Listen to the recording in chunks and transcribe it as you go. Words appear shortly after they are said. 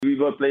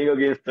were playing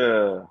against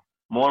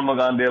Mohan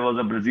Bagan. There was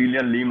a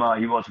Brazilian Lima.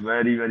 He was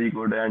very, very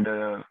good, and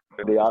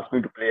they asked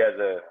me to play as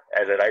a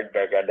right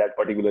back at that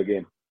particular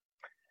game.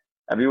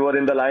 And we were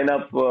in the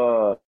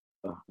lineup.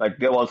 Like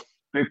there was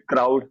big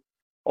crowd,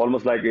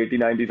 almost like 80,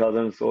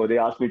 90,000. So they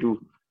asked me to.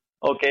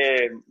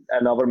 Okay,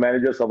 and our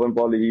manager Saban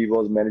Paul, he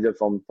was manager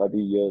from 30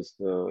 years.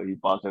 He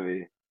passed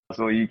away.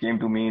 So he came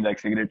to me like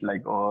cigarette,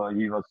 like oh,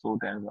 he was so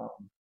tense.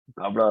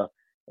 Khabra,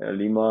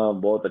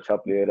 Lima बहुत अच्छा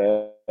player है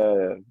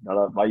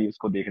दादा भाई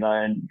उसको देखना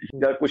है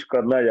यार कुछ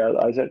करना है यार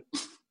आई सेड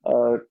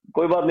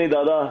कोई बात नहीं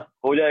दादा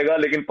हो जाएगा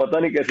लेकिन पता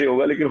नहीं कैसे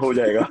होगा लेकिन हो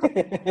जाएगा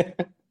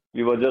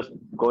we were just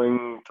going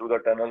through the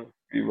tunnel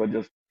we were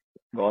just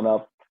gone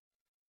up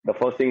the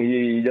first thing he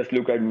just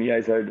looked at me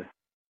I said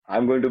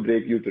I'm going to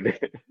break you today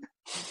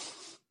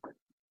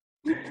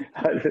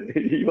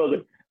he was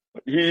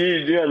he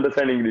didn't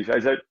understand English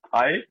I said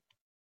I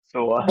so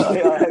I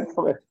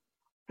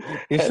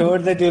you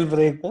showed that you'll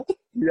break huh?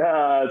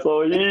 Yeah, so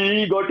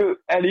he got to,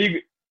 and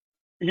he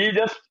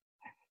just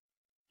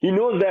he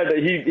knows that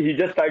he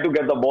just tried to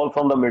get the ball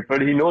from the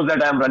midfield. He knows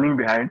that I'm running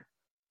behind.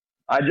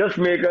 I just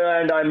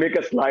I make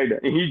a slide.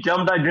 He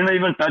jumped. I didn't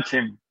even touch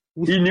him.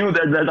 He knew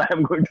that I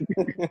am going to.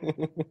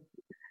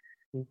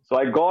 So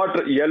I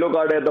got yellow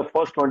card at the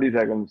first 20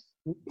 seconds.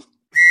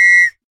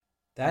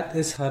 That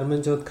is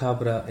Harmanjot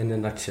Khabra in a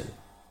nutshell.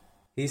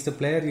 He's the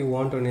player you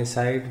want on your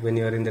side when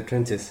you are in the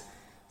trenches.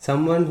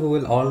 Someone who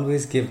will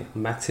always give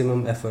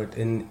maximum effort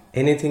in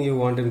anything you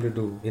want him to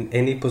do, in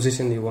any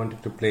position you want him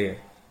to play.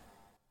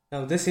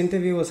 Now, this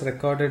interview was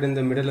recorded in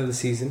the middle of the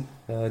season,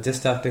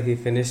 just after he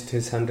finished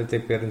his 100th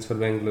appearance for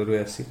Bengaluru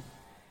FC.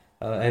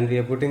 And we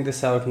are putting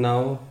this out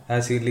now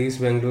as he leaves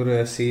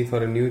Bengaluru FC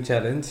for a new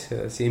challenge,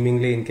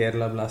 seemingly in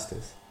Kerala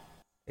Blasters.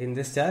 In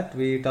this chat,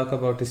 we talk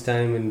about his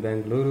time in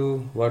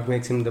Bengaluru, what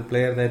makes him the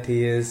player that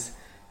he is,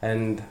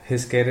 and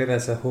his career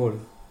as a whole.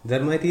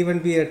 There might even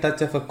be a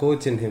touch of a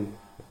coach in him,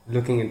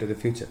 looking into the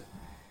future.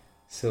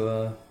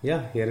 So,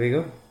 here we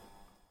go.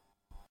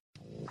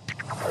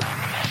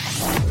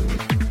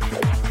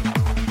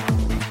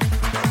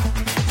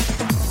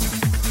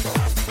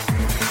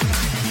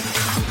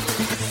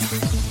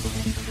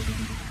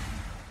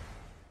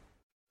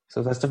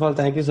 So, first of all,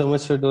 thank you so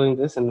much for doing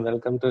this and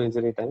welcome to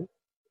Injury Time.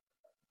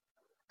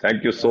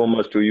 Thank you so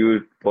much to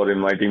you for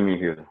inviting me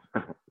here.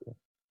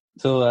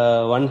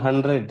 So,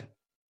 100,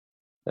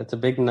 that's a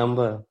big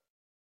number.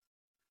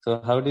 So,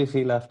 how do you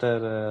feel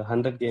after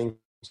 100 games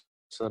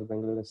for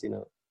Bengaluru FC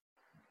now?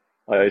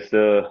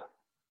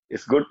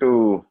 It's good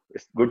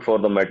for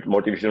the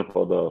motivation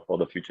for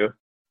the future.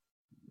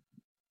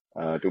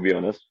 To be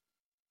honest,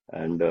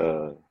 and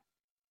to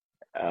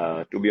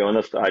be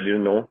honest, I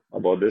didn't know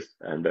about this,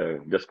 and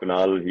just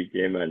Kunal he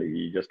came and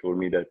he just told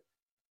me that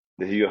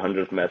this is your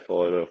 100th match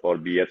for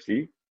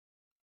BFC.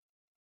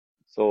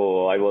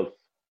 So I was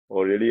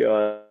already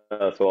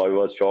so I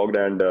was shocked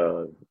and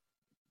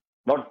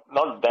not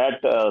that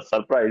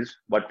surprised,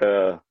 but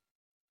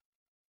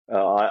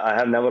I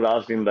have never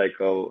asked him like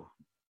so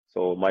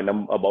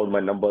about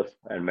my numbers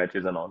and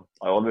matches and all.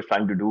 I always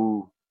trying to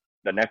do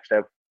the next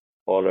step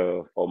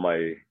for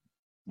my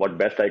what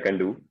best I can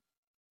do,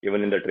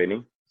 even in the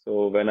training.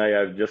 So when I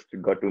have just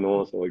got to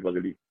know, so I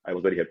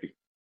was very happy.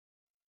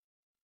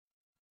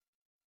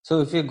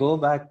 So if you go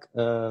back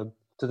to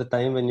the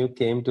time when you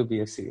came to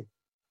BFC,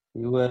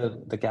 you were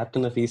the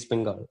captain of East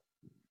Bengal.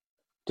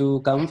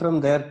 To come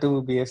from there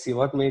to BFC,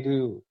 what made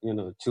you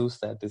choose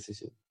that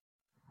decision?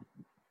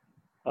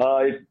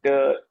 They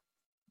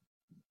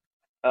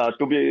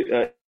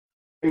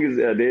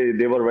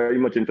were very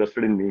much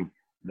interested in me.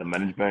 The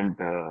management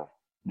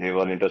they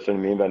were interested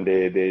in me when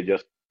they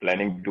just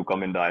planning to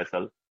come in the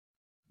ISL.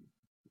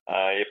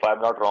 If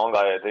I'm not wrong,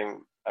 I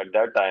think at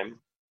that time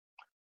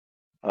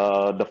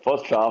the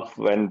first draft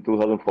when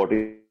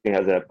 2014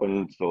 has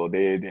happened, so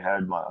they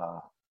had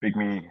picked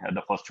me as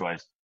the first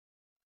choice.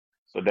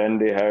 So then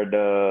they had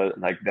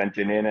then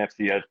Chennaiyin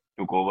FC has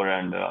took over,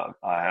 and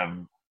I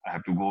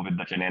have to go with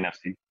the Chennaiyin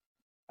FC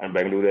and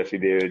Bengaluru FC.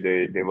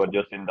 They were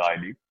just in the I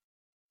League,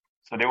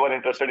 so they were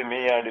interested in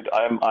me, and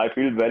I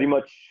feel very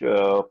much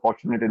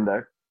fortunate in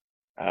that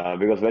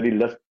because very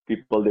less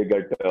people they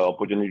get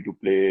opportunity to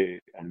play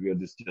and wear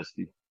this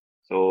jersey.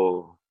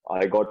 So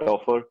I got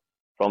offer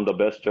from the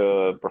best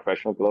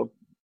professional club,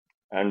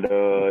 and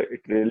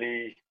it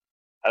really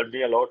helped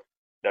me a lot.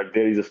 That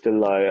there is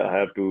still I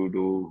have to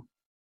do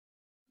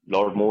a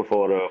lot more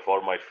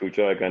for my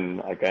future. I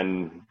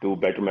can do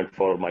betterment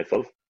for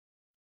myself.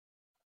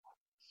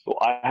 So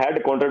I had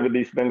a contract with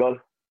East Bengal.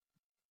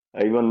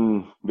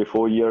 Even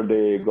before year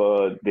they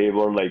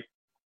were like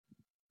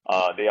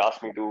they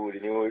asked me to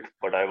renew it,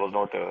 but I was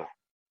not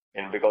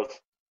in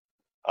because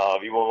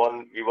we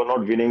were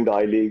not winning the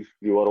I League.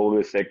 We were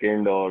always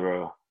second,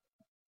 or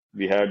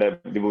we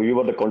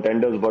were the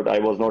contenders, but I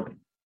was not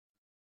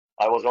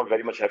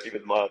very much happy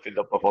with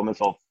the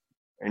performance of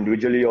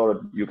individually,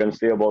 or you can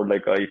say about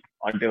like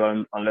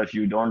unless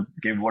you don't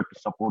give what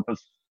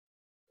supporters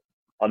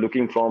are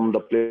looking from the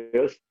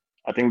players,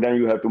 I think then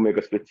you have to make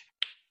a switch.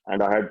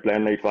 And I had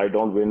planned if I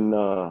don't win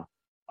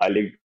I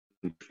League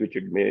switch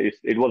it.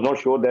 It was not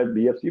sure that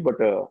BFC, but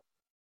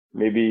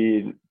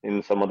maybe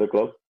in some other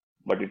club.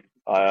 But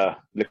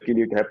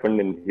luckily it happened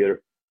in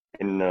here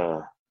in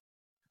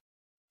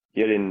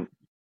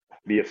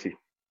BFC.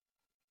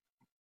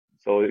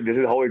 So this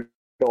is how it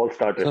all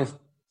started. So,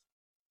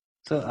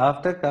 so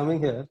after coming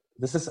here,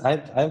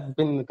 I've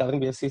been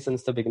covering BFC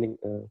since the beginning,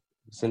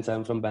 since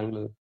I'm from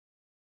Bangalore.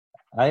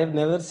 I have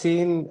never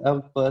seen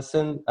a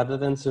person other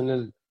than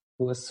Sunil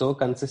who was so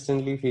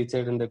consistently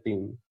featured in the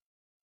team.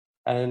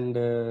 And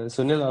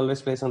Sunil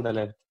always plays on the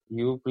left.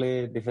 You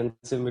play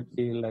defensive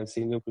midfield. I've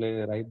seen you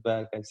play right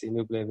back. I've seen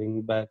you play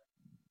wing back,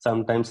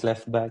 sometimes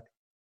left back.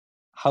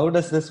 How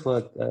does this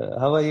work?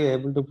 How are you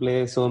able to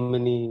play so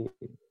many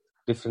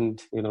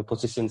different,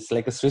 positions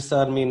like a Swiss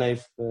Army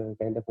knife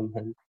kind of a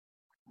man?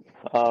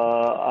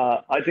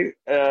 I think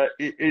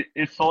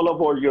it's all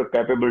about your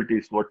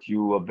capabilities, what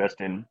you are best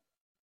in.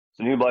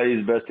 Sunil Bhai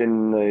is best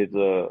in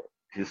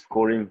his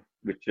scoring,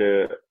 which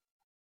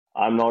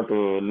I'm not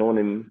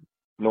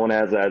known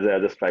as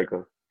a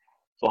striker.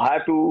 So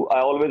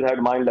I always had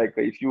mind like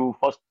if you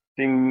first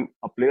thing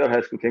a player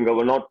has to think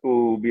about not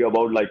to be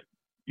about like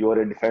you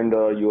are a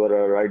defender, you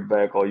are a right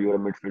back, or you are a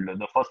midfielder.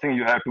 The first thing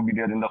you have to be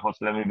there in the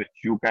first 11, which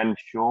you can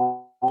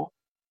show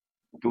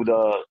to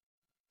the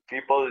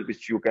people,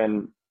 which you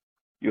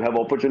have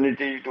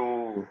opportunity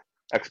to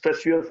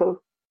express yourself.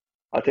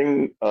 I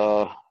think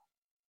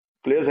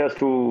players has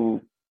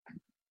to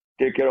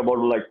take care about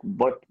like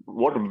what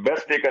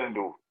best they can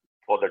do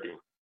for the team.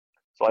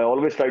 So I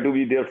always try to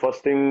be there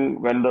first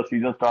thing when the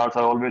season starts.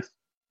 I always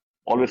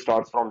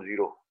starts from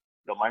zero.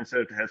 The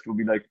mindset has to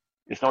be like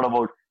it's not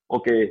about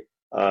okay.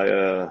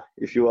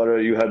 If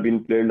you have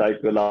been played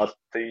like the last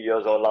 3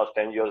 years or last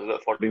 10 years,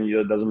 14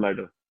 years doesn't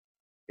matter.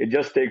 It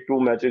just take two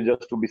matches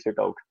just to be set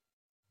out.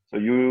 So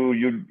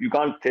you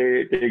can't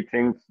take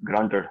things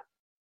granted.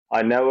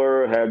 I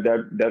never had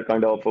that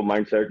kind of a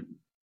mindset.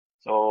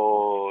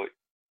 So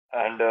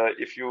and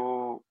if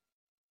you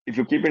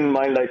keep in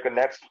mind like the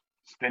next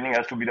training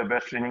has to be the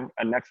best training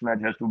and next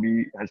match has to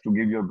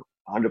give you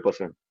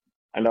 100%,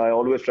 and I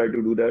always try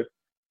to do that.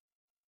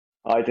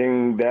 I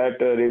think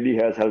that really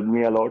has helped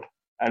me a lot.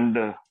 And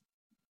uh,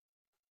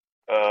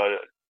 there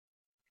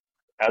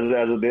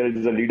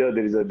is a leader,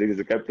 there is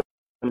a captain,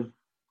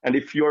 and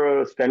if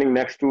you're standing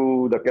next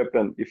to the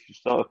captain,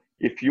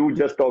 if you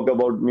just talk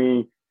about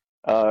me,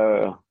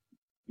 uh,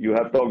 you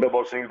have talked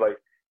about Sunil Bhai.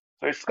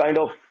 So it's kind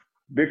of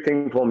big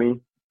thing for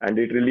me, and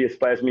it really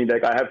inspires me.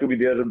 Like I have to be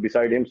there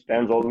beside him,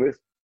 stands always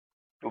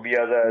to be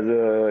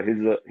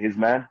his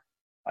man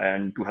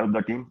and to help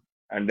the team.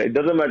 And it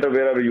doesn't matter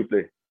wherever you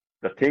play.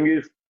 The thing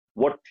is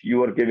what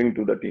you are giving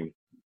to the team.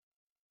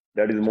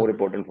 That is more So,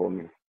 important for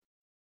me.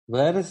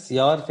 where is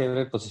your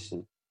favorite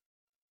position?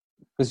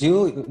 Because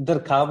the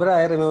Khabra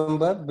I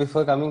remember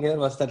before coming here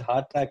was that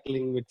hard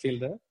tackling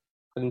midfielder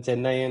in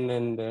Chennaiyin,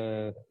 and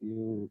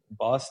you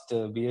bossed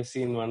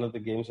BFC in one of the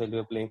games when you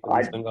were playing for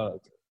I East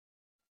Bengal.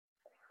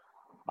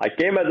 I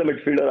came as a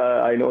midfielder.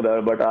 I know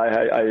that, but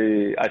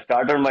I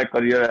started my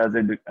career as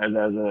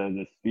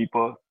a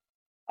sweeper.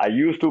 I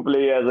used to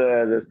play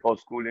for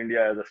School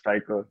India as a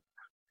striker.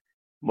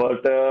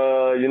 But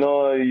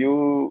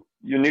you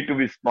need to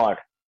be smart.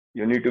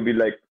 You need to be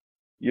like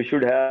you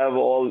should have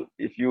all.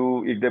 If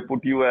they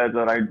put you as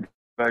a right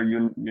back,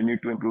 you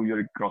need to improve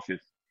your crosses.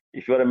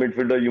 If you are a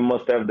midfielder, you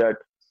must have that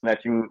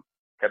snatching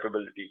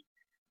capability.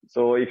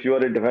 So if you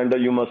are a defender,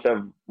 you must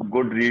have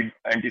good read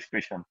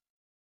anticipation.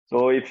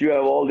 So if you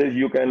have all this,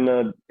 you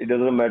can. It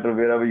doesn't matter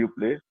wherever you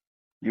play.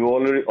 You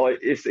already. Or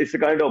it's a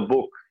kind of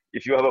book.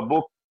 If you have a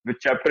book, which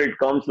chapter it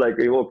comes, like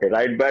okay,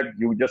 right back,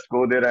 you just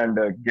go there and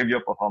give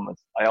your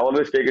performance. I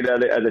always take it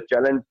as a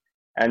challenge,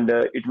 and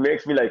it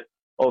makes me like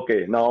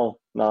okay, now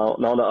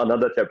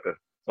another chapter.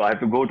 So I have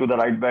to go to the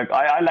right back.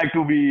 I like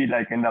to be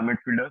like in the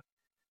midfielder.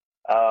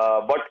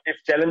 But if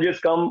challenges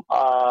come,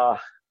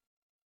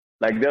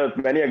 like there are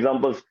many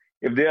examples.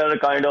 If they are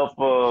kind of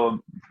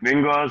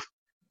wingers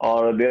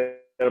or they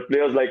are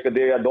players like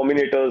they are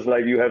dominators,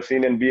 like you have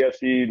seen in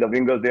BFC, the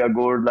wingers they are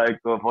good. Like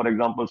for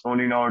example,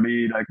 Sony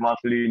Nordi, like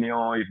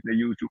Marcelinho, if they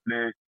used to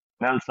play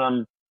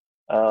Nelson,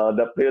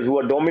 the players who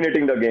are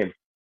dominating the game.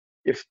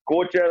 If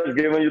coach has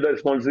given you the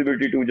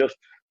responsibility to just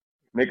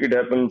make it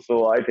happen,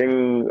 so I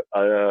think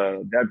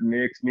that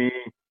makes me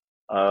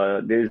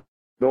there is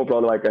no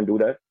problem. I can do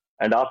that.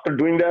 And after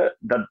doing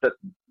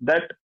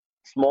that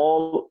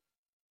small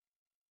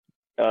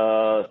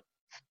uh,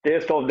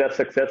 taste of that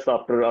success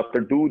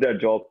after do that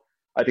job,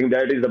 I think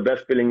that is the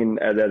best feeling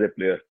as a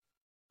player.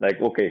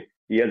 Like okay,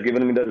 he has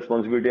given me the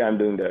responsibility. I'm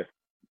doing that.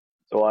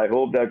 So I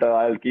hope that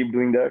I'll keep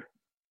doing that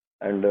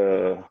and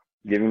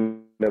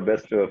giving the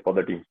best for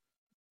the team.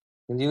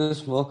 When you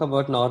spoke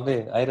about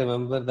Norway, I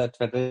remember that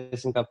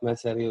Federation Cup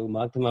match where you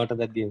marked him out of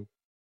that game.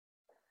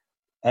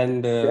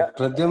 And Yeah,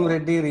 Pradyum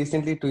Reddy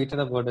recently tweeted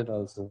about it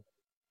also,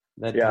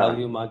 that how yeah.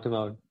 you marked him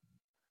out.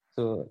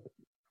 So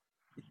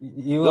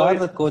you No, are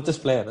the coach's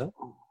player, huh?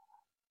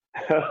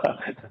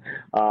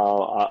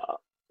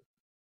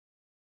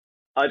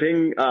 I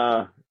think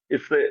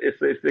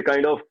it's a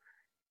kind of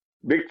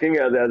big thing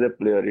as a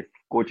player. If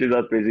coaches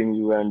are praising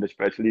you, and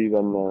especially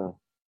when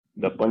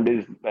the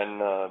pundits, when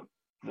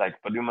like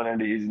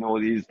Padyuman,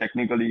 he's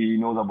technically he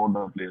knows about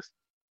the players,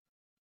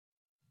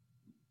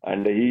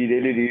 and he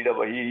really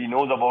he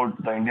knows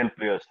about the Indian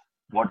players,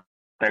 what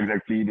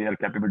exactly their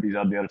capabilities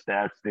are, their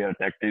stats, their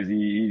tactics.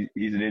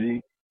 He's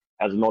really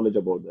has knowledge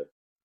about that.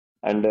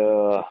 And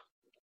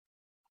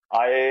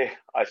I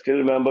still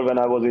remember when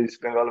I was in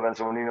East Bengal when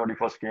Sony Nodi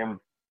first came.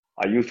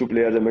 I used to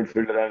play as a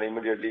midfielder, and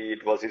immediately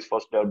it was his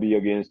first derby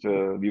against.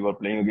 We were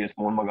playing against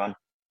Mohun Bagan,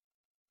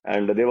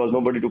 and there was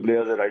nobody to play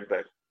as a right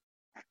back.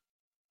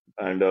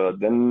 And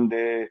then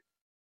they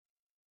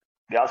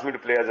asked me to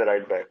play as a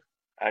right back,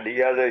 and he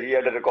had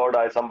a record.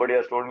 Somebody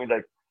has told me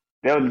like,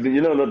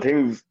 the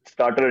things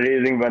started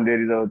raising when there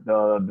is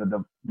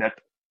that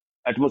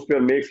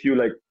atmosphere makes you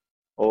like,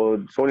 oh,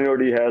 Sony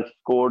Nodi has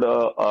scored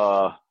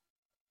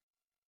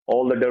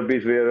all the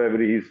derbies wherever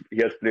he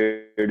has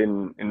played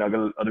in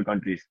other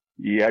countries.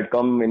 He had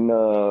come in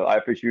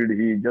IFA Shield.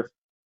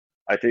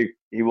 I think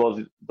he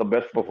was the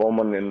best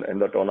performer in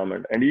the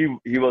tournament, and he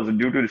was,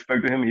 due to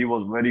respect to him, he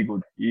was very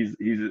good. He's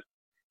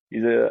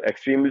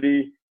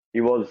extremely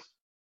he was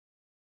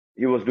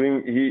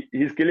doing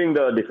he's killing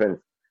the defense.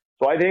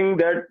 So I think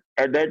that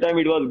at that time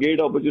it was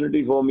great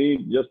opportunity for me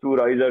just to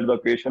rise at the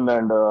occasion,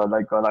 and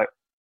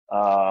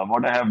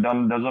what I have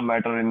done doesn't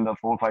matter in the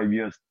 4 5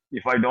 years.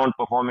 If I don't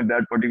perform in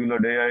that particular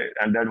day,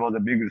 and that was a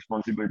big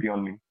responsibility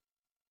on me.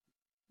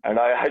 And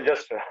I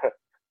just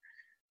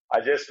I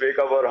just wake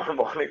up around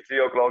morning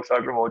 3 o'clock,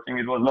 started watching.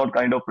 It was not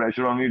kind of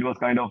pressure on me. It was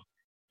kind of,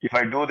 if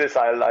I do this,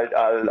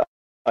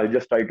 I'll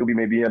just try to be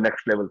maybe a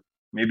next level.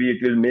 Maybe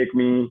it will make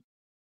me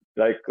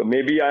like,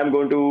 maybe I'm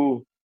going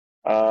to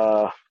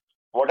uh,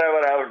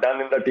 whatever I have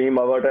done in the team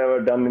or whatever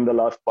I've done in the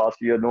last past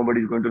year.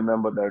 Nobody's going to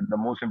remember that. The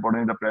most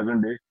important is the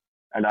present day,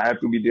 and I have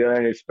to be there,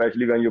 and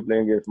especially when you're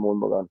playing against Mohun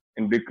Bagan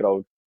in big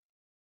crowd.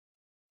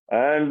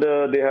 And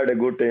they had a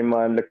good time,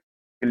 and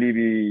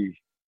luckily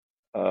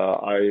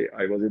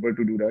I was able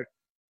to do that.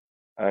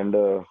 And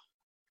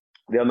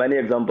there are many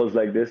examples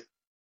like this.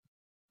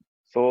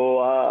 So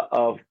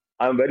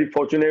I'm very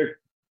fortunate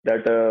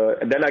that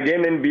then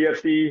again in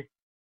BFC,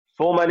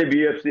 so many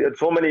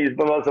East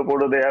Bengal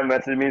supporters, they have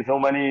messaged me. So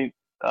many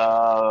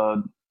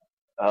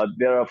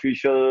their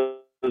officials,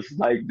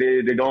 like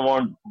they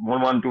won't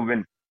want to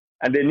win,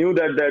 and they knew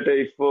that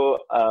if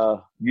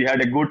we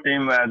had a good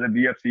team as a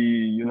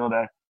BFC,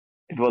 that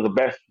it was the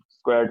best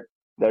squad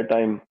that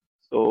time.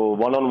 So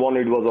one on one,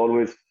 it was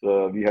always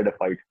we had a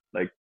fight.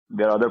 Like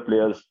there are other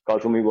players.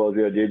 Kasumi was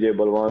there, JJ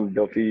Balwan,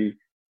 Duffy,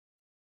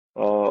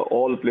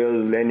 all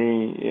players.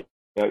 Lenny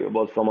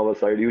was from our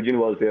side. Eugene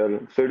was there.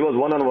 So it was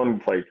one on one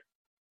fight.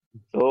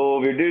 So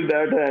we did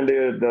that, and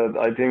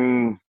I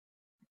think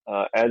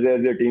as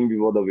a team we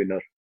were the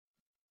winner.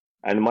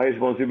 And my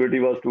responsibility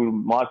was to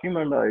mark him,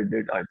 and I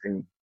did. I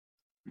think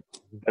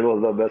that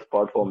was the best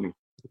part for me.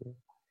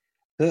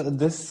 So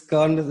this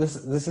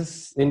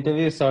is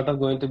interview is sort of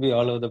going to be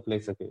all over the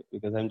place, okay?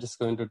 Because I'm just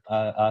going to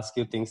ask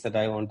you things that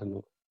I want to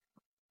know.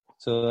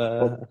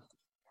 So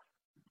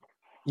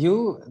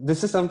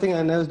this is something,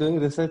 and I was doing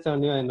research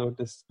on you. I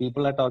noticed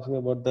people are talking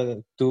about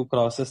the 2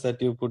 crosses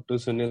that you put to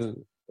Sunil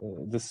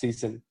this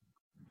season.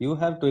 You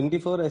have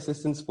 24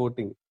 assists in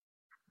Sporting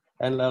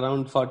and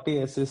around 40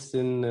 assists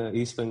in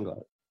East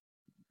Bengal.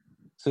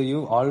 So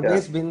you've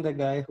always been the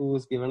guy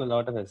who's given a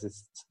lot of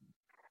assists.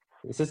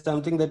 Is this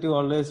something that you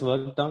always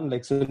worked on?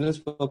 Like Sunil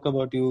spoke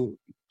about you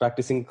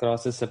practicing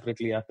crosses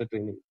separately after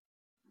training.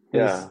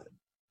 Yeah.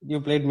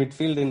 You played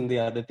midfield in the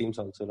other teams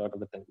also a lot of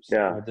the times,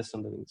 not just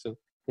on the wing. So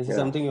this is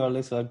something you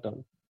always worked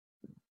on.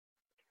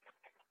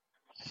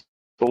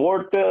 So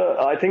what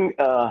I think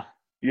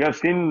you have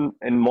seen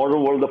in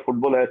modern world, the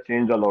football has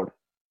changed a lot.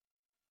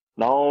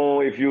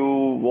 Now, if you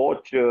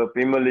watch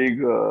Premier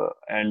League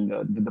and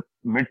the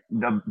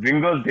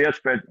wingers,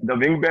 the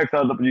wing backs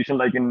are the position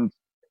like in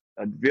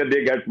where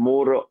they get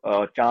more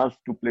chance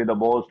to play the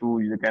balls, to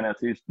you can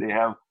assist. They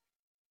have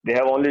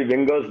only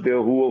wingers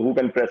there who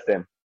can press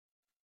them.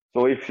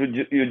 So if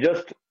you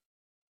just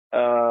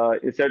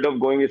instead of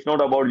going, it's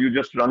not about you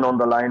just run on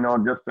the line or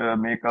just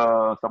make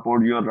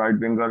support your right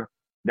winger.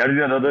 That is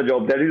another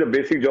job. That is the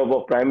basic job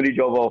of primary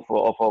job of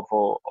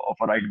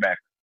a right back.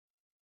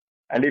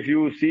 And if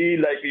you see,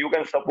 like, you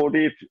can support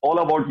it, it's all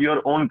about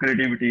your own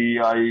creativity.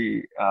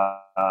 I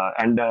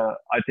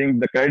think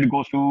the credit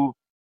goes to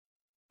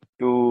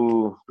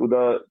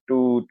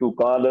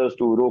Carlos,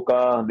 to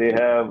Roca. They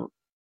have,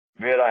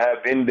 where I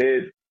have been,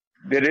 they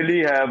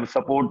really have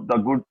support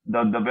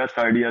the best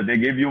ideas. They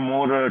give you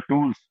more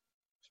tools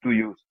to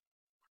use.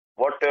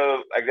 What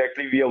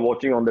exactly we are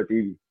watching on the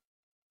TV.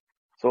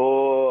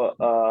 So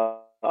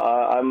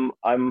I'm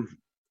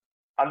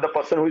the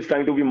person who is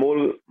trying to be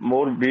more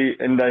be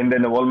in the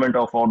involvement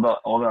of all the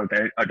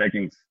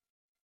attackings.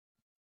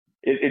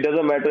 It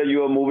doesn't matter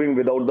you are moving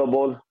without the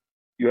ball.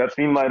 You have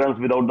seen my runs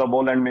without the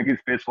ball and making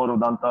space for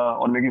Udanta,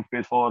 or making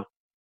space for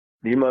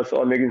Dimas,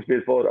 or making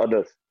space for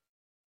others.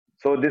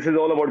 So this is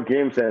all about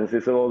game sense.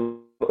 It's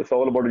all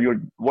about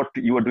what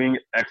you are doing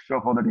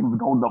extra for the team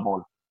without the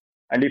ball.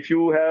 And if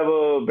you have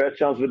a best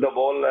chance with the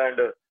ball, and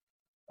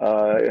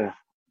uh,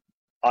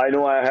 I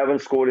know I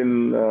haven't scored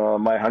in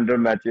my 100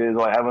 matches,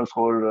 or I haven't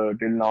scored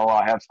till now.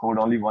 I have scored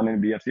only one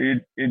in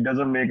BFC. It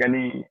doesn't make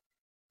any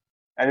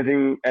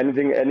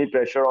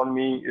pressure on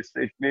me.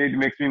 It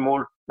makes me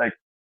more like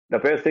the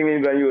best thing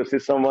is when you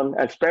assist someone,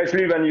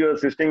 especially when you're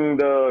assisting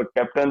the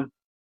captain.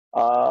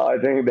 I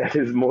think that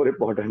is more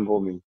important for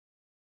me,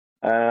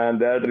 and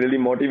that really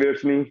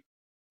motivates me.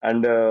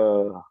 And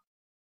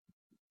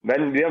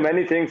when there are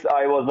many things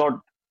I was not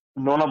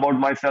known about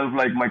myself,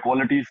 like my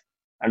qualities,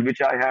 and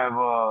which I have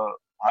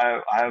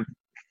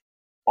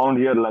found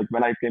here, like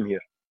when I came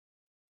here.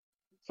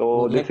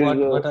 So this Like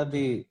is what are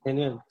the? Can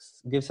you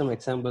give some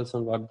examples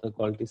on what the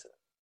qualities are?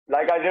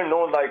 like I didn't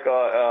know, like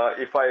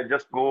if I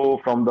just go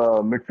from the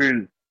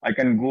midfield, I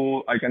can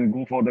go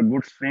for the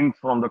good swings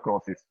from the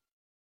crosses.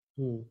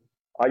 Hmm.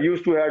 I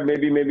used to have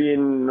maybe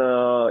in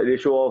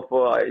ratio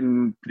of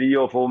in 3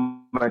 or 4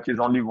 matches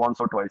only once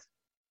or twice.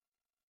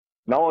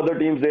 Now other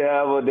teams, they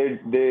have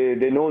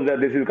they know that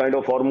this is kind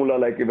of formula.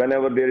 Like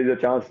whenever there is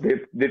a chance,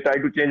 they try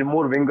to change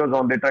more wingers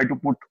on. They try to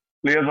put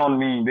players on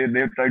me.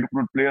 They try to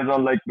put players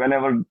on, like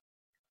whenever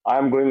I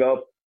am going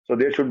up. So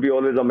there should be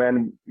always a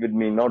man with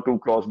me, not to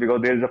cross,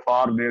 because there is a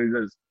far there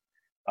is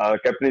a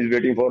captain is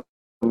waiting for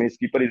me. His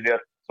keeper is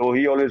there, so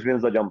he always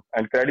wins the jump,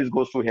 and credit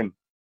goes to him.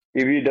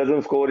 If he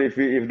doesn't score, if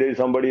there is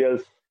somebody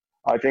else,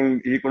 I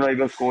think he could not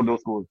even score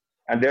those goals.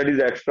 And that is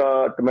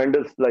extra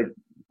tremendous, like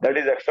that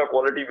is extra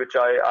quality which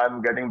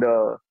I'm getting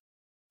the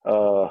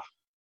uh,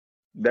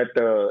 that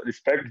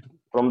respect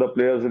from the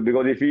players,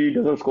 because if he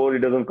doesn't score, it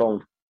doesn't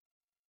count.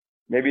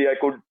 Maybe I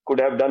could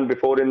have done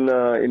before in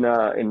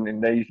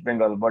the East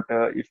Bengal, but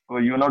if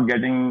you're not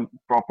getting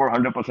proper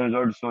 100%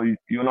 results, so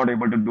you're not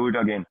able to do it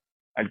again,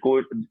 and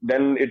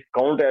then it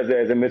count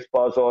as a miss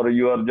pass, or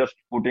you are just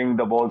putting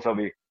the balls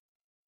away.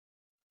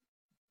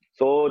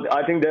 So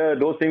I think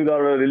those things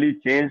are really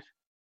changed,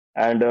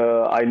 and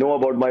I know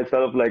about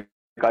myself. Like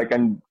I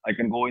can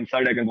go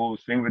inside, I can go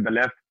swing with the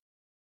left.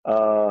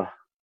 Uh,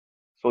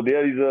 so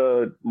there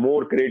is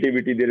more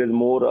creativity. There is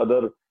more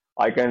other.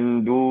 I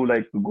can do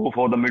like go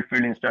for the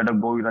midfield instead of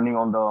going running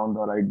on the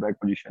right back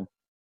position.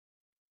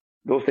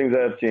 Those things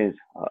have changed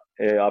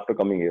after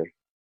coming here.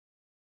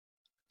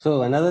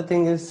 So another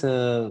thing is,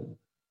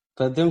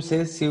 Pradyum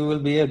says you will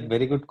be a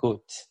very good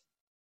coach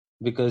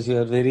because you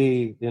are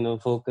very,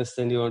 focused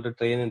and you want to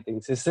train and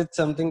things. Is it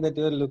something that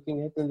you are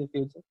looking at in the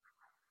future?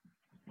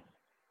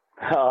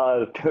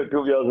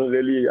 To be honest,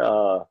 really,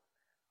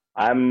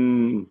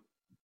 I'm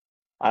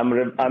I'm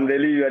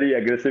really very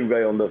aggressive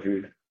guy on the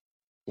field,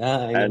 Yeah,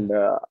 I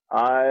know.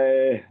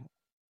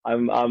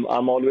 and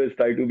I'm always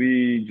try to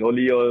be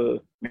jolly or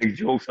make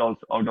jokes out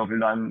of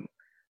it.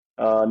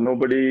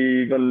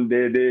 Nobody even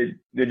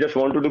they just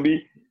wanted to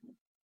be.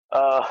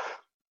 Uh,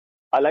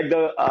 I like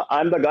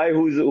I'm the guy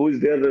who's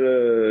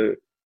there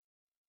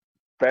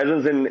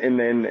presence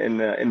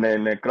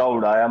in a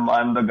crowd.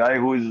 I'm the guy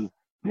who is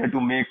there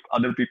to make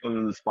other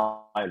people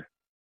smile.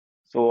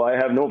 So I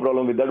have no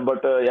problem with that.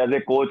 But as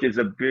a coach, it's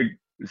a big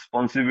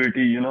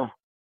responsibility,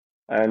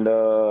 And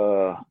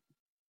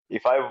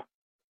if I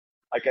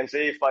can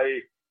say if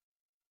I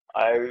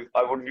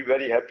would be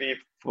very happy if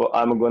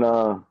I'm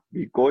gonna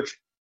be coach.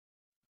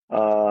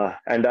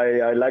 And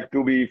I like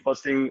to be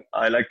first thing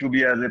I like to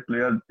be as a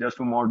player just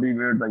to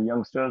motivate the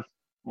youngsters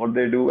what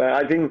they do. And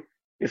I think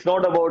it's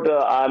not about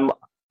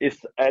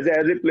it's as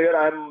a player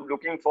I'm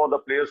looking for the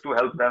players to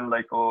help them,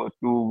 like to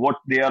what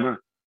they are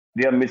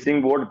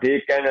missing, what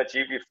they can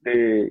achieve if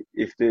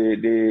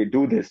they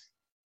do this.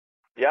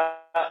 Yeah,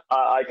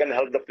 I can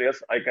help the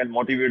players. I can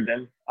motivate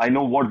them. I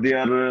know what they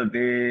have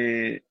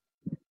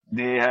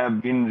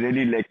been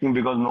really lacking,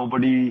 because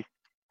nobody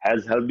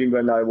has helped me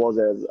when I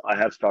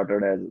have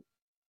started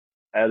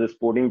as a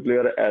sporting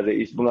player, as a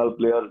East Bengal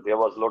player. There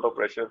was a lot of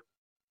pressure,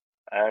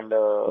 and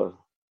the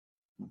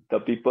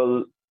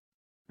people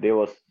they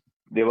was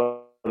they were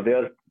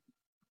there.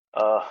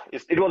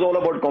 It was all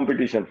about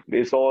competition.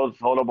 It's all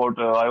about.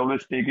 I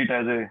always take it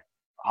as a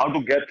how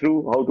to get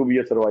through, how to be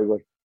a survivor.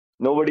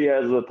 Nobody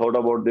has thought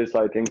about this.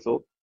 I think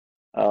so.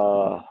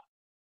 Uh,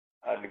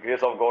 and the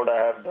grace of God,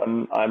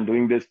 I'm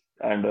doing this,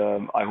 and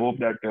I hope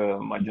that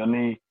my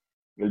journey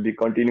will be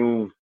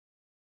continue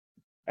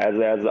as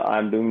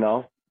I'm doing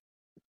now.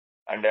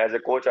 And as a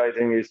coach, I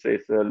think it's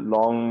a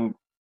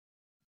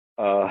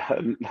uh,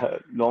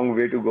 long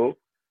way to go.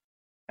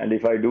 And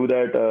if I do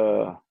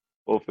that,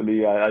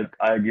 hopefully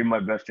I give my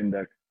best in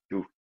that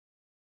too.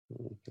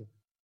 Okay.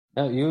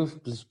 Now,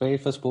 you've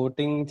played for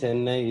Sporting,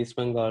 Chennai, East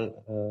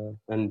Bengal,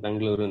 and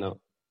Bengaluru now.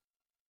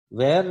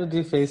 Where did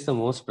you face the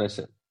most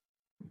pressure?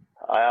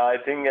 I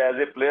think as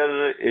a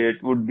player,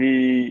 it would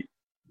be.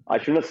 I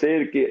shouldn't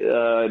say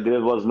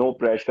there was no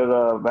pressure.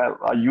 Well,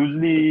 I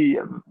usually,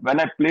 when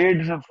I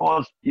played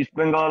for East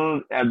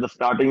Bengal at the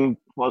starting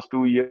first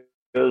 2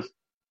 years,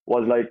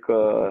 was like,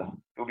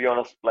 to be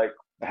honest, like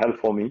hell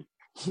for me.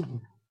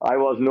 I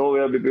was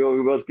nowhere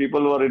because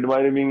people were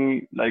admiring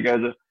me like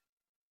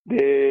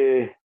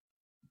they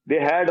they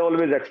had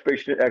always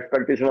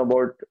expectation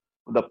about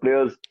the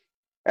players.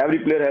 Every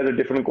player has a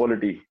different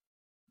quality.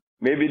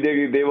 Maybe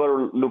they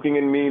were looking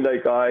in me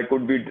like I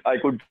could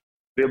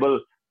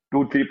dribble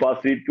two three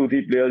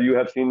players. You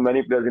have seen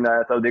many players in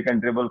ISL. They can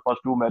dribble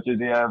first two matches.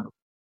 They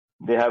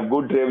have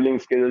good dribbling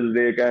skills.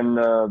 They can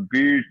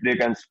beat. They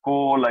can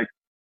score. Like,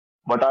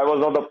 but I was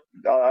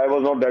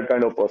not that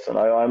kind of person.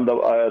 I'm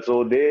the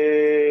so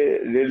they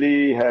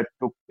really had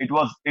to. It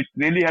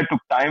really had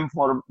took time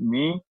for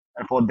me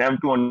and for them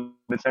to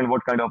understand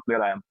what kind of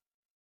player I am.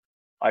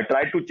 I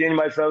tried to change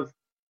myself.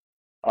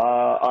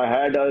 I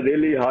had a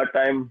really hard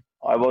time.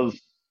 I was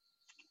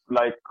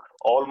like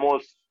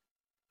almost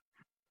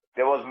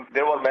there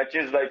were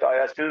matches like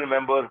I still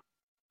remember.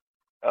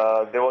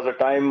 There was a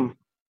time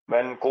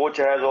when coach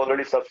has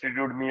already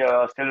substituted me.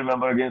 I still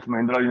remember against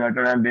Mahindra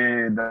United, and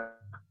the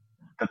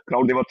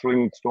crowd, they were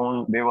throwing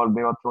stones. They were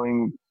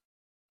throwing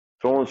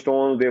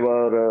stones. They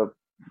were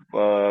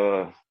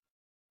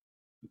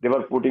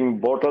putting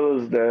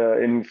bottles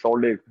in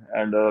Salt Lake,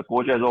 and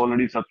coach has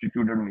already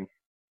substituted me.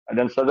 And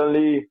then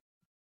suddenly,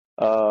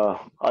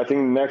 I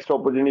think next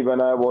opportunity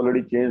when I've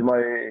already changed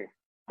my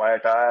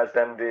attires,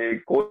 then the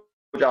coach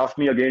asked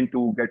me again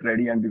to get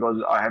ready, and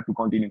because I have to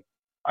continue.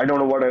 I don't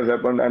know what has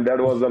happened, and that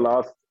was the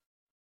last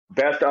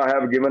best I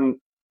have given.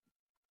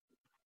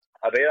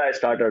 Where I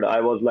started,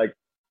 I was like,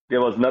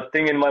 there was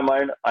nothing in my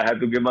mind. I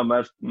had to give my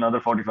best. Another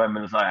 45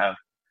 minutes I have.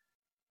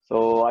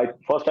 So I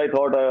thought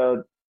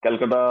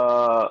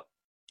Calcutta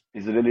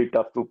is really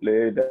tough to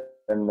play.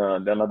 Then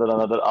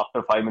another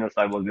after 5 minutes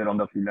I was there on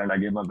the field and I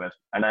gave my best.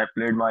 And I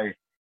played my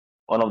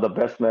one of the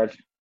best match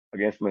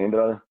against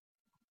Mahindra.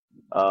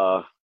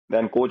 Uh,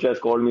 then coach has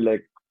called me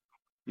like,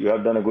 you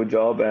have done a good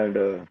job,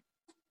 and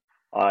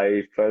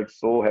I felt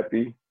so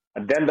happy.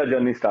 And then the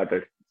journey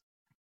started.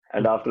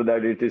 And after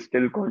that, it is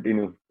still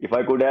continue. If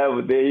I could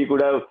have, he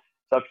could have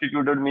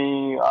substituted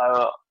me.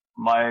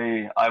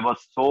 My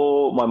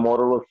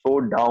moral was so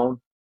down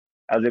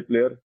as a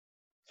player.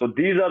 So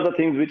these are the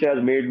things which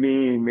has made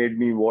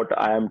me what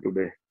I am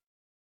today.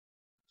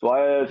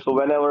 So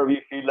whenever we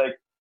feel like,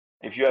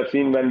 if you have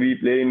seen when we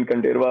play in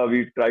Canterva,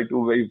 we try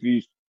to, if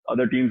we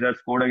other teams have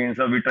scored against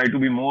us, we try to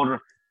be more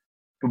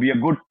to be a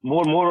good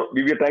more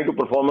we are trying to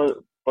perform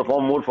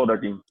more for the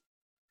team,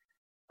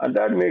 and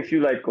that makes you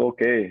like,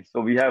 okay,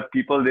 so we have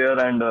people there,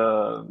 and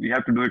we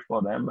have to do it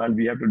for them, and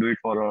we have to do it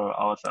for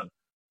ourselves.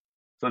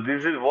 So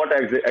this is what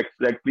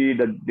exactly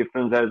the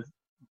difference has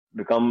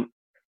become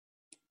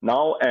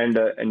now, and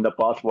in the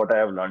past what I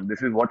have learned.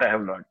 This is what I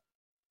have learned.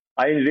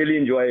 I really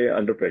enjoy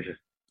under pressure.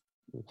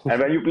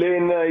 And when you play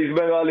in East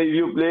Bengal, if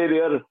you play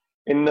there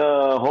in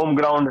home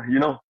ground,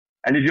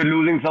 and if you're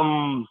losing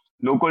some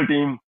local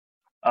team,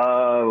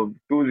 2-0,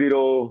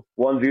 1-0,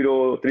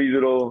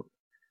 3-0,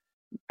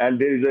 and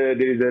there is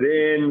a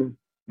rain,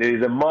 there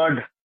is a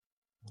mud,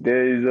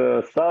 there is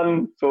a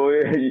sun, so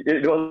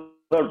it was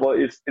not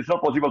it's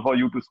not possible for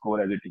you to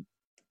score as a team.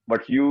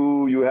 But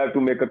you have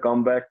to make a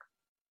comeback,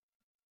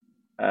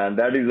 and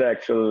that is the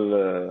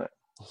actual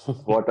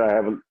what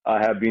I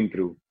have been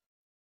through.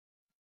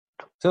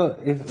 So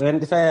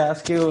if I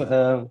ask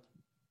you,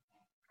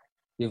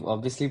 you've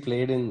obviously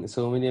played in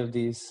so many of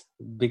these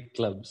big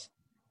clubs.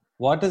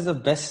 What is the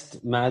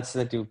best match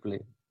that you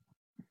play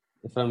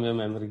from your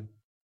memory?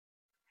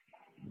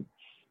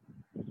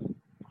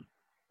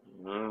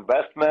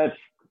 Best match.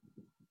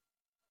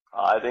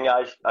 I think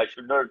I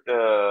should not.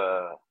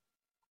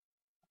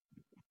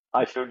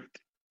 I should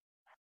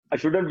I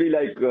shouldn't be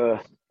like.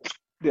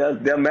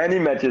 There are many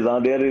matches. There are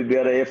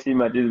AFC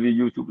matches we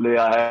used to play.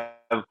 I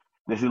have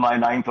This is my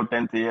ninth or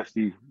tenth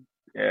AFC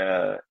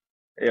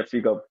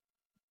Cup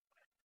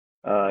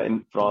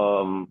in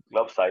from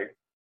club side.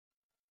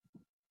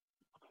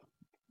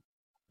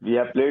 We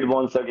have played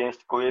once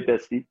against Kuwait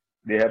SC.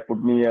 They have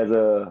put me as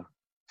a,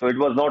 so it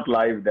was not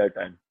live that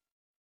time.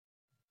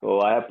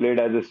 So I have played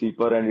as a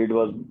sweeper, and it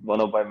was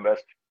one of my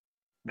best.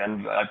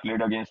 Then I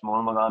played against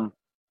Mohamadan,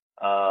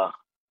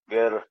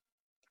 where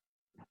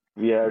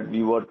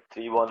we were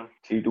 3-1,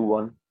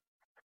 3-2-1.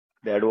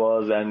 That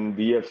was, and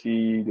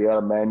BFC. There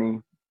are many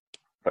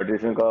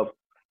Federation Cup,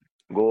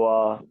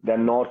 Goa.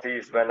 Then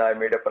Northeast, when I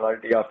made a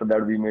penalty. After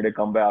that, we made a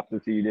comeback after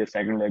 3 days.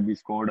 Second leg we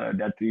scored.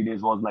 That 3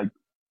 days was like,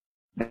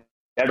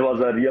 that was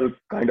a real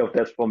kind of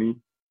test for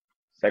me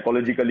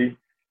psychologically,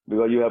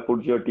 because you have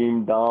put your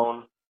team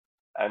down,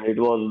 and it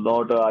was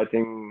not I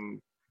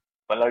think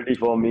penalty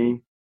for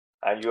me,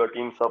 and your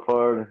team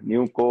suffered.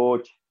 New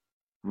coach,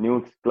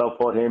 new club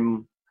for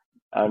him,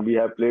 and we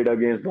have played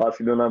against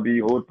Barcelona. The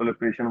whole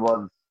preparation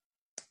was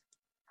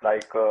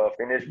like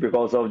finished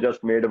because of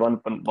just made one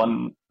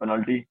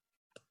penalty.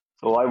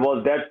 So I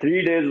was that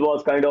 3 days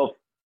was kind of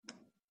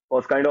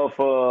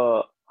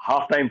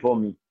half time for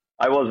me.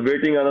 I was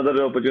waiting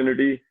another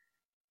opportunity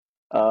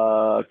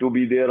to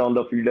be there on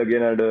the field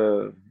again, and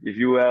if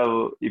you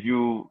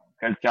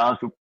had chance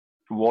to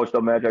watch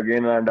the match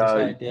again, and That's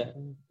right, yeah.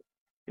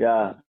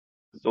 yeah.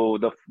 So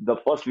the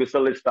first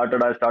whistle it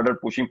started, I started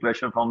pushing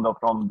pressure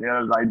from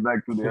there right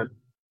back to there.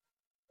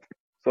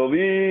 So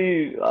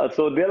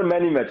so there are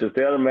many matches.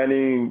 There are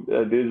many.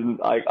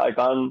 I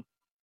can't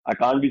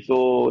be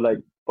so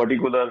like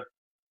particular.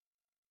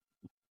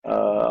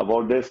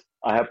 about this.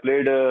 I have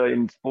played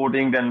in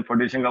Sporting, then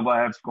Federation Cup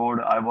I have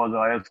scored. I was the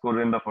highest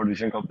scorer in the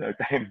Federation Cup that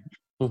time.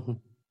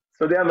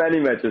 So there are many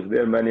matches.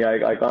 There are many.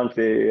 I can't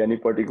say any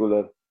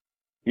particular.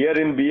 Here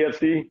in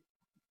BFC,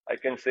 I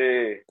can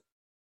say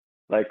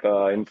like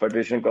in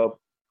Federation Cup.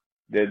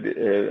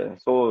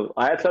 So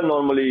ISL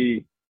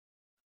normally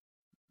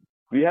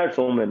we had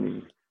so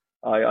many.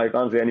 I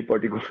can't say any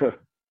particular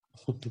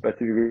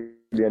specifically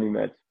any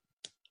match.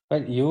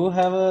 But you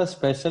have a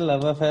special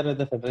love affair with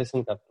the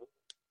Federation Cup.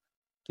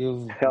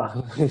 You've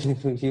Yeah.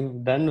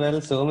 you've done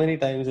well so many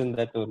times in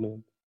that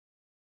tournament.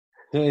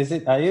 So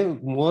are you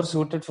more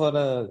suited for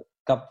a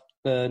cup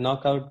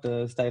knockout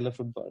style of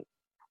football?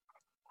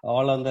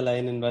 All on the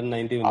line in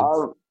 190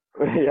 minutes.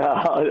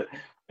 Yeah.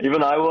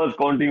 Even I was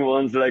counting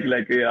once,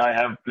 I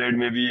have played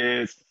maybe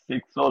a 6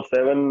 or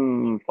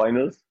 7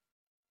 finals,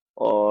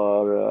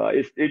 or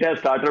it has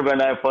started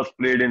when I first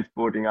played in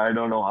Sporting. I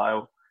don't know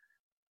how.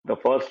 The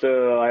first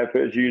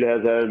IFA Shield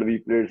has had we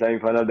played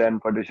semi-final, then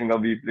Federation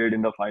Cup we played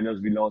in the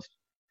finals, we lost,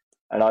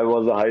 and I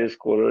was the highest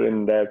scorer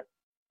in that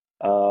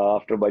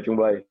after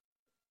Bachumbai.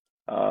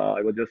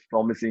 I was just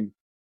promising.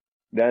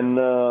 Then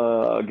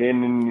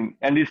again,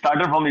 and we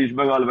started from East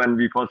Bengal when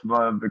we first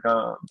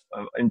become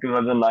in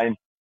 2009.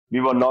 We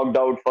were knocked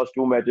out first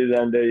 2 matches,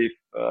 and if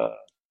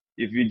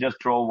we just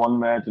draw one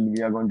match,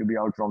 we are going to be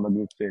out from the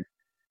group stage.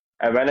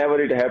 And whenever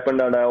it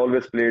happened, and I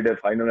always played a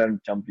final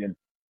and champion.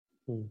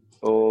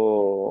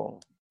 So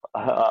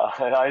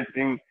I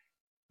think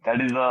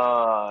that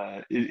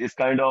is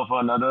kind of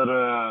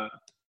another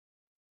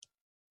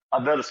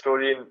other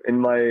story in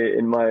my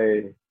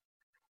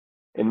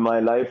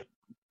life.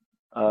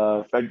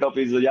 Fed Cup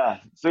is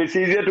so it's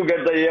easier to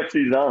get the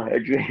AFCs, huh?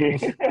 Actually,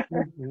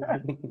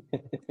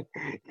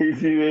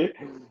 easy way.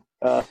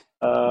 Yeah.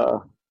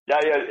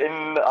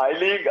 In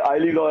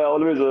I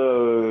always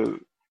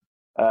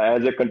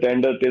as a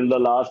contender till the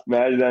last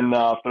match. Then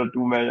after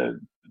 2 matches,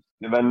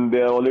 when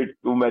there are only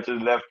 2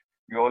 matches left,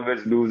 you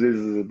always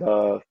loses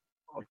the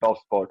top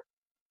spot.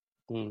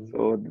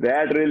 So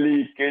that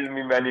really killed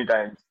me many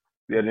times.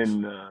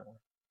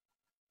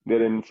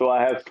 So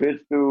I have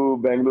switched to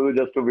Bengaluru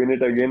just to win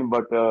it again,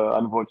 but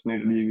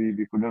unfortunately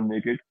we couldn't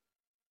make it.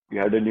 We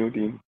had a new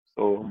team.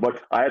 So,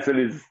 but ISL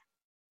is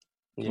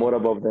more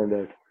above than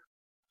that.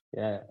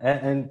 Yeah,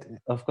 and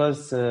of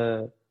course,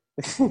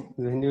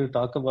 when you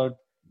talk about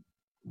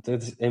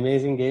the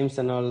amazing games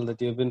and all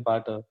that you've been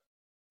part of,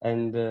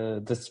 and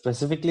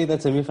specifically the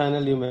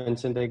semi-final you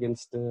mentioned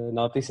against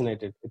Northeast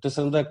United, it was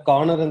on the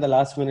corner in the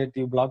last minute.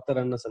 You blocked the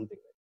run or something.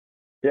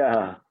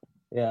 Yeah.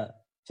 Yeah.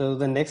 So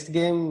the next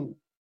game,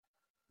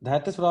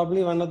 that is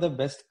probably one of the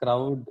best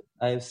crowd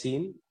I've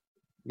seen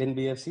in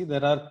BFC.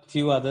 There are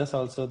few others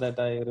also that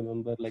I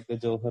remember, like the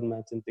Johar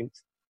match and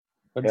things.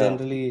 But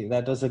generally,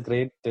 that was a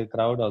great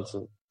crowd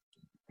also.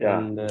 Yeah.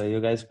 And you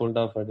guys pulled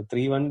off a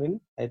 3-1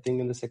 win, I think,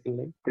 in the second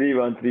leg.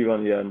 3-1,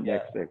 yeah,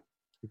 next leg.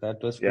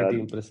 That was pretty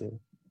impressive.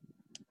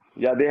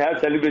 Yeah, they had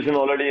celebration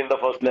already in the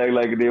first leg.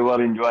 Like they were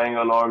enjoying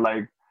a lot.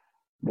 Like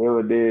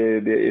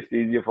it's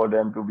easier for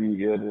them to be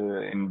here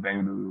in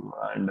Bengaluru,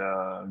 and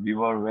we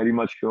were very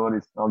much sure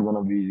it's not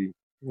gonna be easy.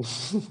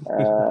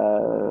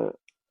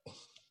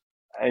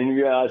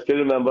 And I still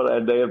remember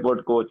at the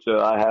airport, coach.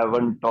 I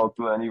haven't talked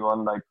to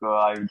anyone. Like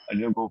I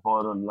didn't go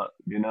for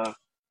dinner.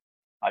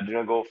 I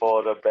didn't go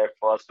for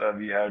breakfast.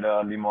 We had an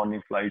early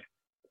morning flight.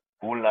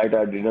 Whole night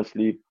I didn't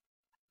sleep.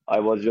 I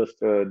was just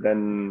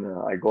then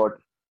I got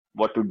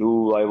what to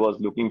do. I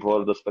was looking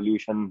for the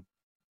solution.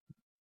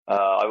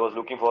 I was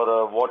looking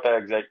for what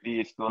exactly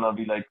it's gonna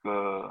be like.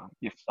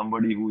 If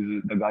somebody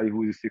who's the guy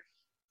who is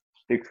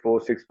 6'4",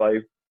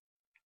 6'5",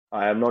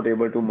 I am not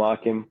able to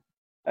mark him,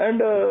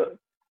 and I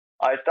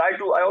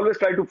always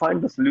try to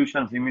find the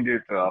solutions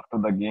immediate after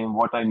the game.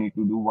 What I need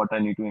to do, what I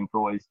need to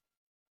improvise,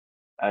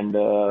 and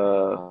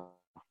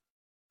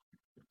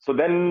so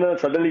then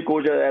suddenly,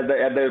 coach at the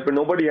airport,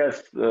 nobody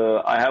has.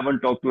 I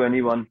haven't talked to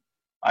anyone.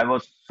 I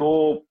was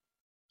so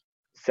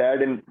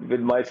sad with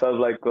myself.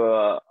 Like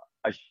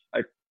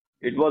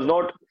it was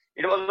not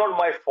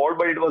my fault,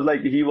 but it was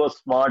like he was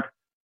smart.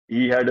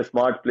 He had a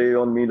smart play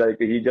on me. Like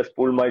he just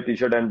pulled my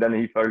t-shirt and then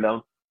he fell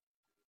down.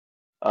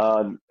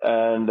 And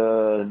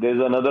there's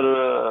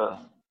another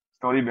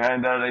story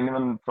behind that. And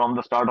even from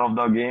the start of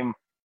the game,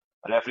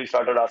 referee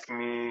started asking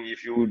me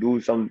if you do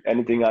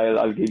anything,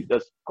 I'll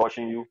just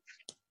caution you.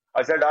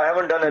 I said I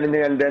haven't done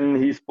anything, and then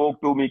he spoke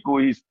to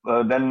Miku.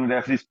 Then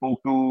referee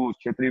spoke to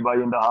Chetri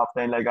Bhai in the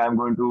halftime, like I'm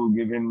going to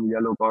give him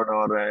yellow card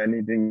or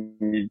anything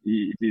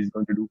he's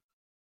going to do.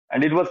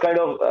 And it was kind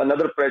of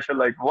another pressure,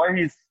 like why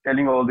he's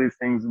telling all these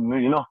things,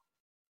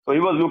 So he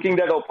was looking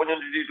that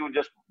opportunity to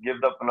just give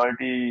the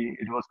penalty.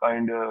 It was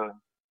kind of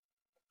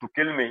to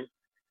kill me.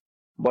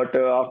 But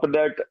after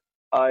that,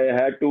 I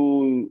had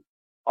to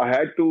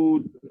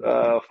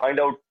find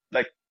out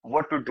like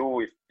what to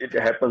do if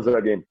it happens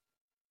again.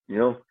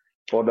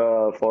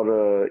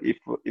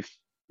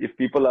 If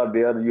people are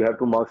there, you have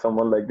to mark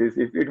someone like this.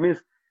 If it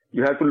means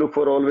you have to look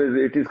for always.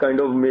 It is kind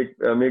of make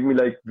me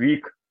like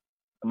weak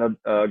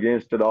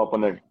against the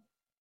opponent.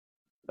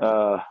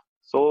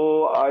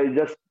 So I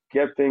just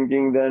kept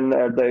thinking. Then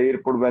at the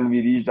airport when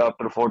we reached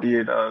after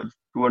 48 hours,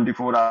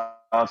 24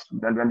 hours,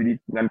 then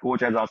when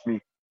coach has asked me,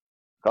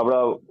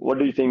 Kabra, what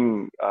do you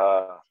think?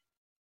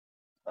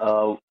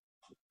 Uh,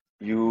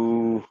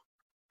 you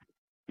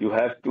you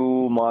have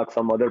to mark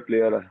some other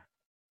player.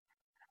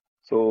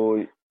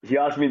 So he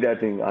asked me that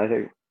thing. I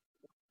said,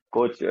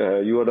 Coach,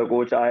 you are the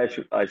coach. I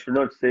should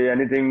not say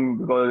anything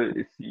because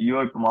it's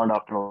your command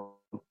after all.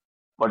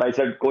 But I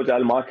said, Coach,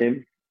 I'll mark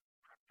him.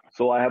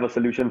 So I have a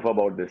solution for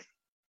about this.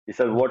 He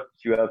said, what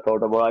you have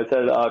thought about? I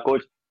said,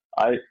 Coach,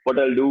 what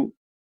I'll do.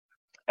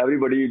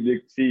 Everybody,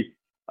 like, see,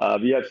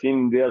 we have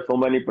seen there are so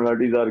many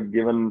penalties are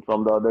given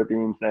from the other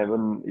teams.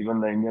 Even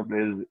the Indian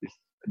players,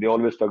 they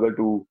always struggle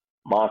to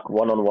mark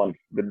one on one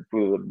with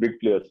the big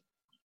players.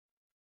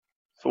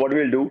 So what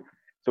we'll do,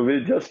 so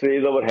we'll just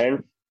raise our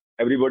hands.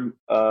 Everybody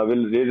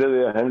will raise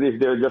their hands. If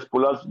they just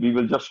pull us, we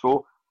will just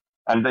show.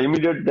 And the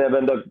immediate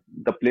when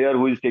the player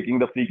who is taking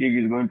the free kick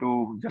is going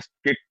to just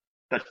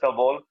touch the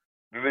ball,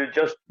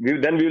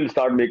 then we will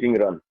start making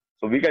run.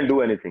 So we can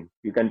do anything.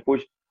 We can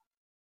push.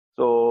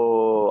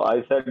 So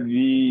I said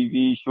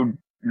we should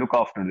look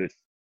after this.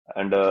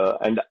 And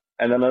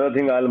another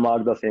thing, I'll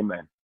mark the same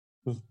man.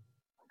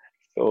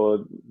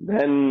 So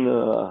then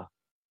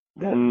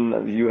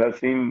you have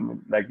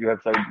seen, like you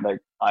have said, like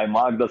I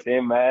marked the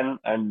same man,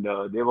 and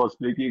there was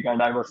free kick,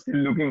 and I was still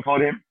looking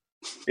for him.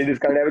 It is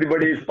kind of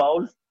everybody is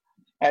paused,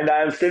 and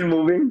I am still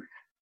moving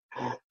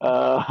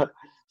uh,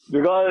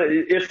 because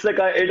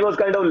it was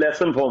kind of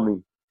lesson for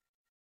me.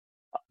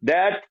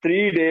 That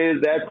 3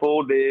 days, that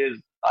 4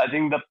 days, I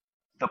think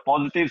the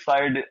positive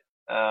side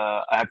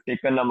I have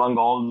taken among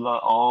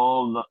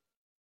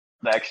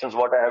the actions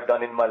what I have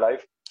done in my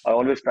life. I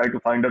always try to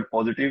find out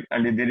positive,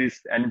 and if there is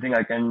anything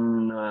I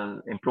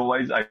can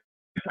improvise, I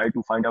try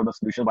to find out a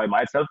solution by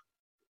myself.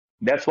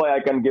 That's why I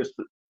can give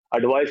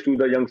advice to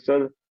the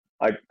youngster.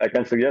 I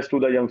can suggest to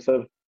the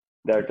youngster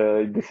that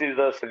this is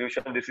the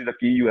solution, this is the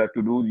key you have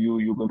to do.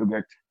 You're going to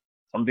get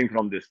something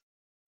from this.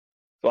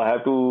 So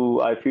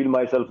I feel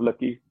myself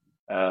lucky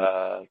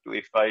to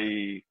if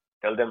I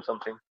tell them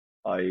something,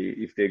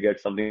 if they get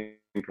something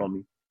from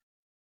me.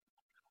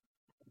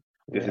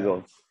 This is Yeah.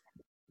 all.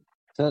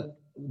 So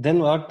then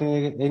what,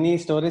 any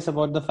stories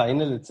about the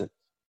final itself?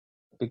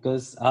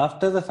 Because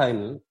after the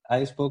final,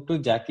 I spoke to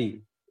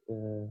Jackie,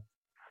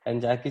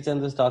 and Jackie Chan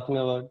was talking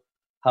about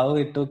how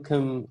it took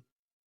him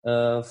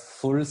a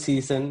full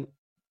season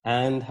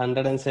and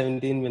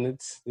 117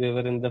 minutes. We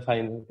were in the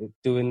final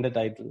to win the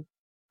title,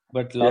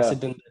 but lost Yeah,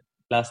 it in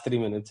the last 3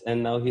 minutes.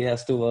 And now he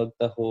has to work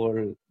the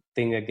whole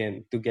thing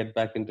again to get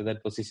back into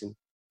that position.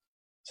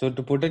 So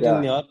to put it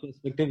in yeah, your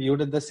perspective, you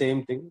did the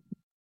same thing.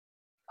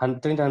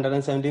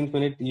 117th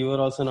minute, you were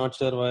also not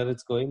sure where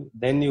it's going.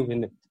 Then you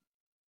win it.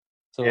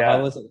 So how yeah,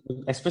 was it?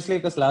 Especially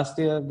because last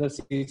year, the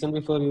season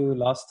before, you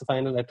lost the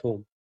final at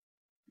home.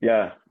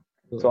 yeah.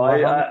 So So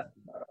how?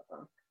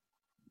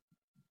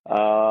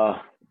 uh,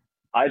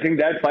 I think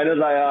that finals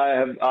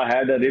I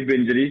had a rib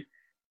injury.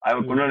 I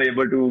could Hmm. not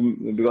able to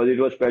because it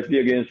was especially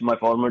against my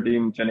former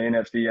team Chennaiyin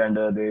FC,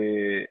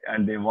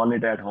 and they won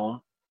it at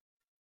home.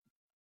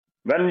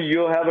 When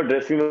you have a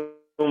dressing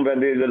room, when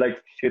they like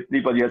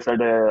Shetli Paji had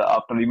said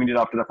immediately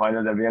after the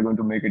final that we are going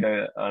to make it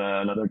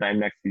another time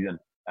next season,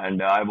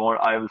 and I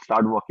will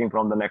start working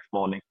from the next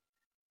morning.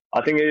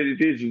 I think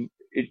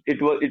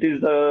it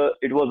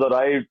was the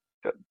right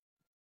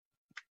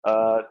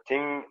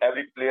thing.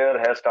 Every player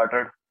has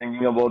started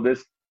thinking about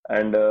this,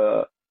 and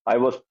I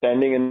was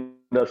standing in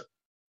the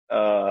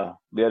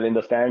there in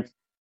the stands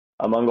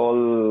among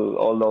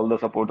all the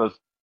supporters.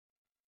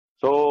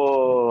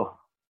 So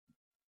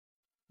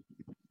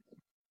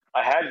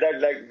I had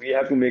that like we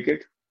have to make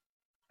it,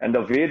 and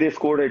the way they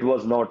scored it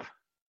was not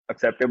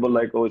acceptable.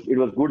 Like it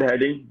was good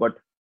heading, but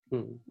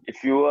Hmm.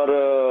 if you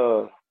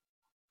are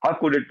how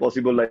could it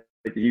possible like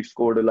he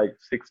scored like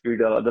 6 feet?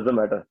 Doesn't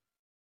matter.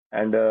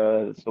 And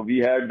so we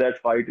had that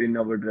fight in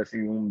our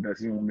dressing room.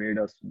 Dressing room made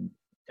us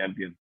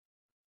champion.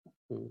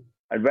 Hmm.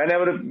 And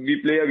whenever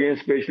we play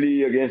against,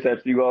 especially against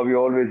FC Goa, we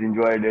always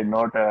enjoyed it,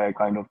 not a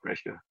kind of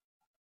pressure.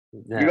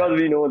 Yeah. Because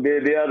we know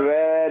they are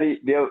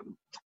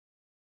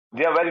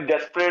very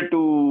desperate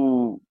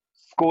to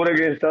score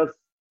against us,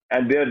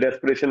 and their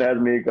desperation has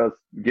make us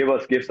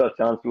gives us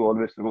chance to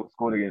always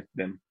score against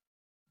them.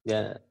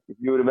 Yeah. If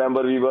you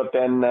remember, we were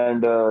 10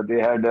 and they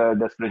had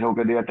desperation.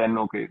 Okay, they are 10.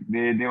 Okay,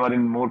 they were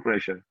in more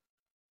pressure.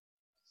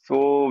 So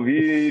we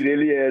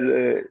really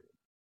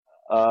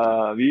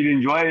we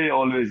enjoy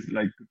always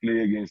like to play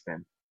against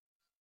them.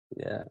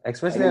 Yeah. And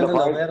Especially in I the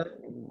was final, aware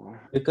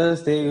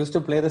because they used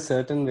to play the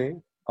certain way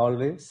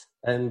always,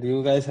 and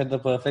you guys had the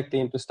perfect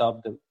team to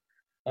stop them.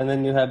 And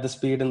then you had the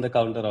speed in the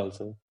counter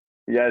also.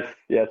 yes,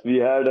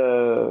 we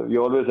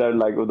always had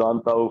like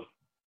Udan Tauf.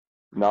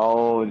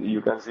 Now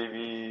you can see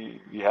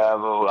we have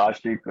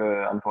Ashik.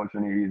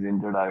 Unfortunately, he's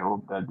injured. I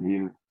hope that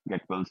he'll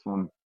get well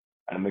soon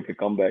and make a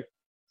comeback.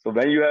 So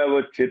when you have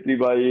a Chetri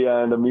Bhai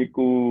and a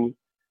Miku,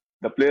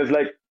 the players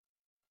like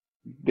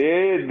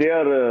they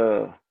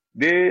are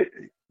they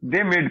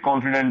they made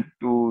confident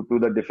to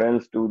the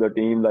defense, to the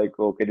team, like,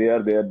 okay, they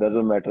are there,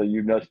 doesn't matter,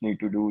 you just need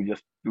to do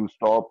just to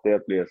stop their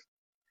players.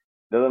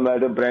 Doesn't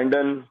matter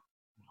Brandon,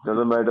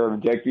 doesn't matter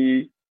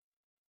Jackie,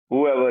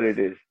 whoever it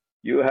is,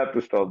 you have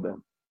to stop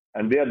them.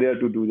 And they are there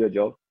to do their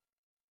job.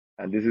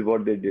 And this is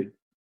what they did.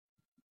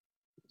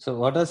 So,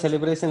 what was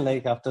celebration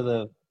like after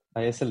the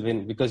ISL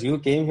win? Because you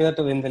came here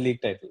to win the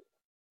league title.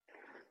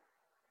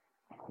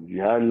 We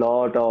had a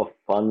lot of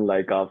fun,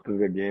 like after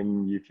the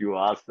game. If you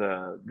ask,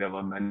 there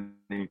were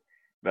many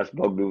West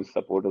Block Blues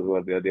supporters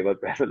were there. They were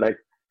like,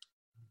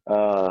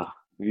 uh,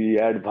 we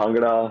had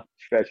Bhangra,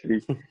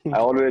 especially. I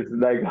always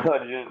like,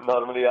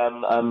 normally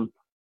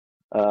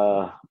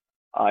uh,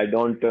 I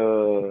don't,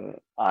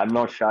 I'm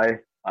not shy.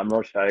 I'm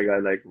not shy guy,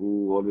 like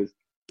who always,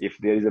 if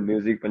there is a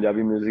music,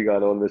 Punjabi music,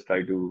 I'll always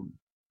try to,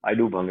 I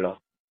do Bhangra.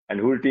 And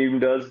who team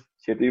does,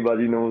 Chetri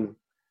Baji knows.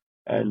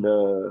 And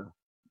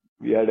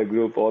we had a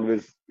group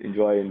always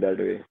enjoy in that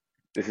way.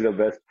 This is the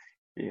best,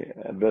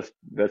 yeah,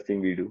 best thing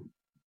we do.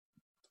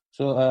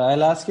 So,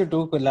 I'll ask you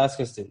two last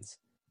questions.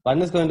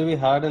 One is going to be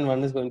hard and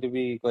one is going to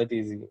be quite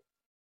easy,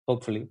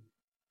 hopefully,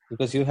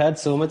 because you had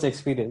so much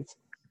experience.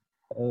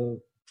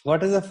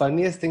 What is the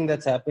funniest thing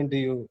that's happened to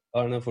you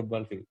on a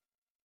football field?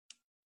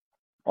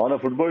 On a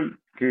football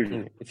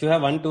field, If you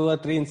have 1, 2, or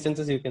 3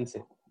 instances, you can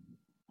say.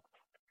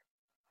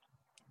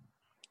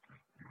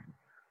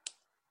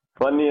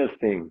 funniest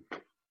thing.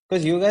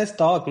 Because you guys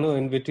talk, no,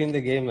 in between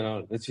the game and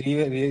all, which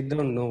we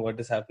don't know what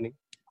is happening.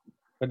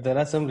 But there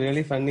are some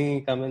really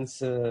funny comments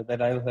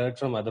that I've heard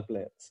from other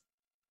players.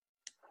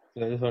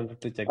 So I just wanted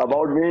to check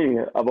About that. me,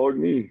 about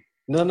me.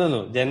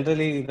 No.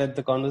 Generally, that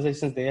the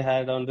conversations they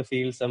had on the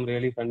field, some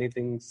really funny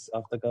things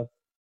off the cuff.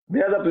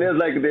 They are the players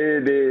like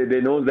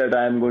they know that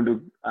I'm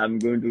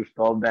going to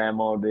stop them,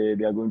 or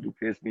they are going to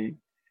face me.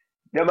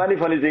 There are many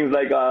funny things,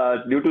 like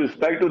due to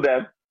respect to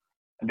them,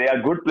 they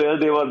are good players.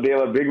 They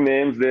were big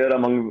names there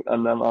among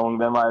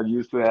them. I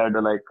used to had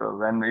like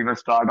when even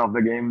start of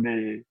the game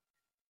they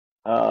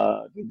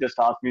just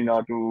asked me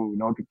not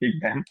to kick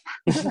them.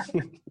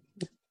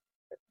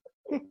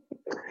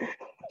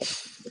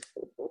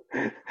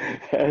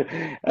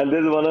 And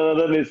there's one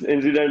another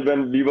incident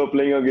when we were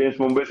playing against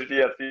Mumbai City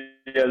FC,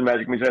 and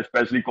Magic Mishra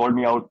especially called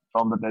me out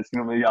from the dressing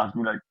room. He asked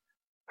me like,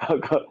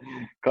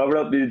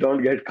 "Khabra, please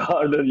don't get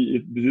carded.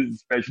 This is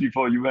especially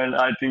for you." And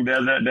I think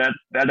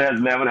that has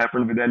never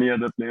happened with any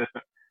other player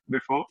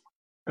before.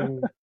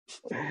 Mm.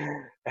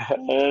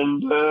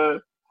 And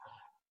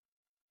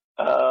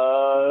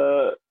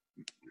uh,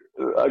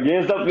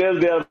 against the players,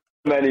 there are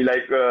many.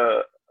 Like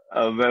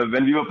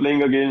when we were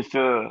playing against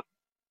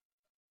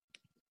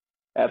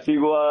FC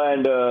Goa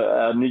and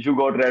Nishu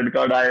got red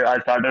card,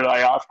 I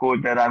asked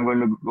coach that I'm going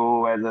to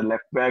go as a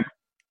left back.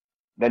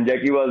 Then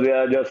Jackie was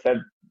there, just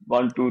said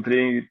one, two,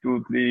 three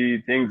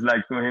things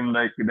like to him.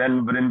 Like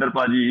then Varinder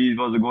Paji, he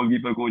was the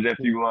goalkeeper coach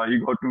FC Goa. He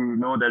got to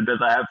know that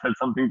I have said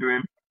something to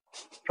him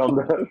from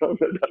the from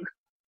the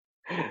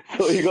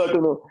so he got to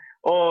know.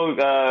 Oh,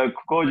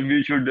 coach,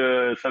 we should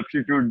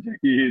substitute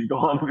Jackie. He's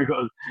gone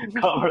because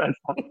Kavra.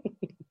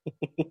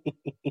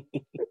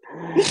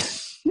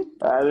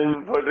 And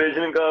in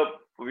Federation Cup,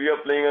 we are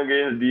playing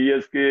against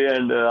DSK,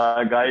 and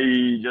a guy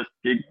just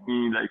kicked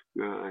me like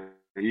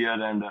here,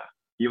 and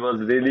he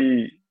was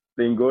really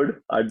playing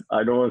good. I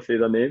don't want to say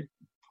the name.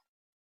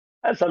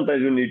 And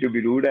sometimes you need to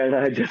be rude, and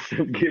I just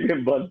gave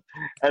him one.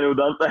 And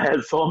Udanta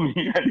has saw me,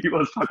 and he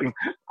was talking,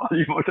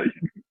 "Paji, what are you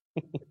doing?"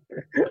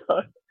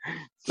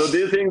 So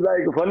these things,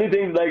 like funny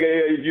things, like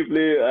if you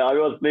play, I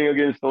was playing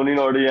against Tony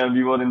Nodi, and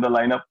we were in the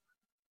lineup.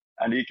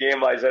 And he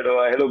came. I said,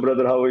 "Oh, hello,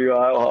 brother. How are you?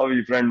 How are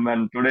you, friend?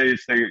 Man, today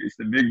it's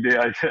a big day."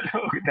 I said,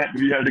 "Okay." Then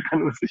we had a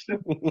conversation.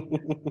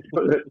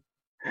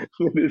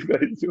 This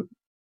guy too.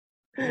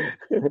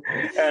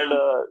 And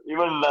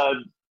even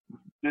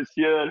this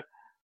year,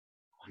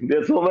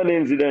 there's so many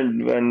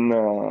incidents when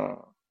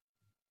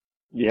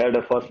we had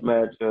a first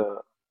match.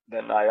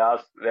 Then I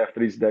asked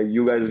referees that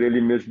you guys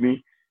really miss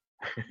me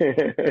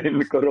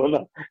in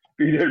Corona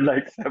period,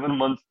 like 7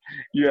 months.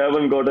 You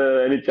haven't got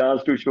any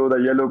chance to show the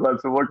yellow card.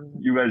 So what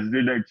you guys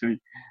did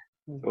actually?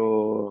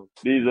 So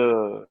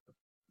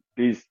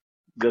please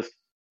just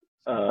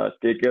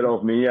take care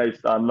of me.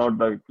 I'm not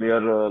the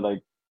player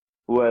like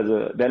who has.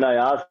 Then I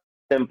asked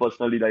them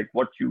personally, like,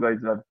 what you guys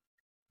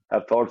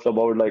have thoughts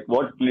about, like,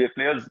 what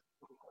players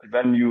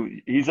when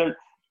you. He said,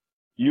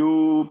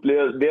 you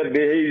players.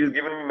 He's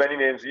given me many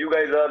names. You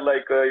guys are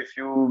like, if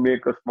you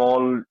make a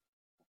small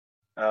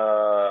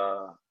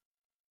uh,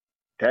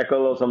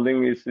 tackle or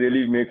something, it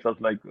really makes us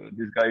like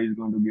this guy is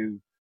going to give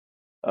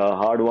a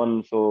hard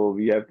one, so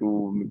we have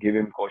to give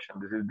him caution.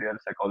 This is their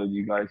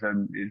psychology, guys,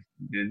 and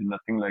there's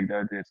nothing like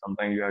that.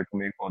 Sometimes you have to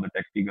make for the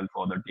tactical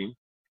for the team.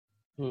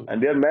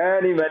 And there are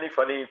many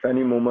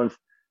funny moments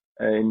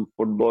in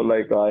football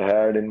like I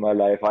had in my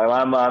life.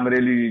 I'm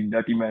really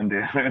dirty man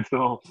there,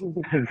 so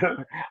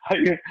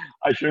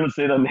I shouldn't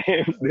say the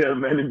names. There are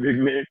many big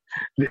names.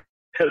 There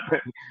are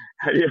many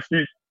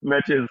IFC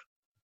matches.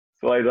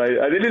 So I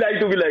really like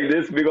to be like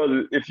this,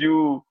 because if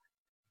you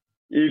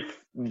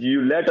if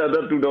you let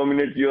others to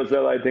dominate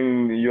yourself, I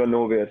think you are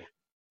nowhere,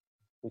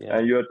 Yeah.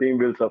 and your team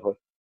will suffer.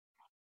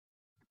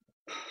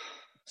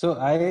 So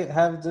I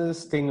have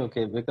this thing,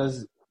 okay,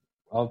 because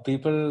of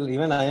people,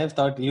 even I have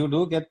thought you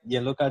do get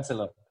yellow cards a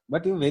lot,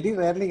 but you very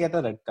rarely get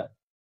a red card.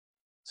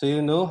 So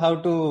you know how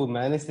to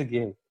manage the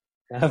game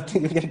after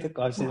you get the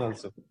caution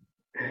also.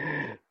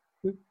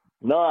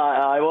 No,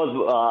 I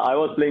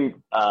was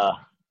playing.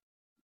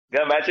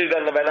 There are matches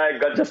and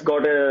when just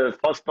got a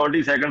first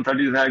 20 seconds,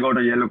 30 seconds, I got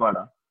a yellow card.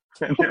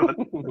 Because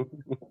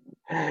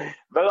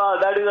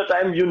that is the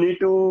time you need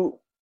to.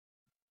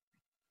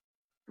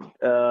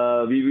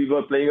 We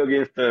were playing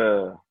against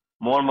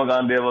Mohan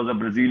Magan. There was a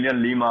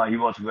Brazilian Lima. He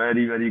was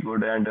very, very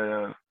good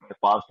and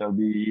fast.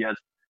 He has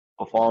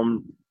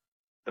performed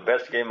the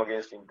best game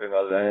against Team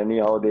Bengal. And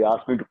anyhow, they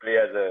asked me to play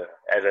as a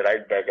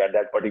right back at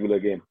that particular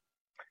game.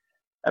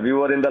 And we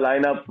were in the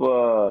lineup,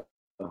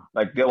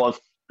 like there was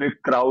big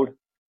crowd,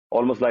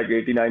 almost like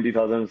 80,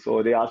 90,000.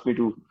 So they asked me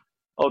to,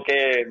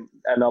 okay.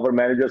 And our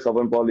manager,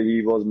 Saban Paul,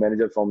 he was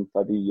manager from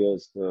 30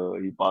 years.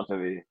 He passed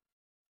away.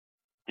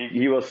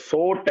 He was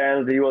so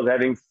tense. He was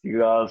having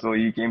cigars. So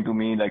he came to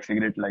me like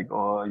cigarette, like,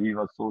 oh, he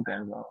was so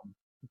tense.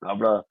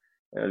 Khabra,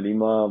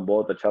 Lima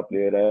बहुत अच्छा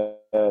player है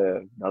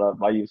दादा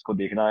भाई उसको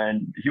देखना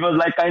and he was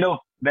like kind of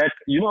that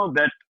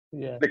that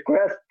Yeah. the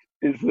quest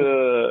is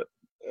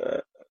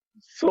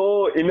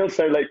so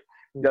innocent like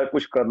यार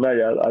कुछ करना है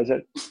यार I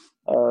said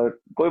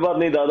कोई बात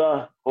नहीं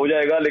दादा हो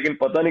जाएगा लेकिन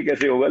पता नहीं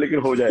कैसे होगा लेकिन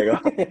हो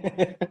जाएगा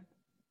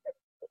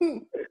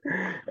and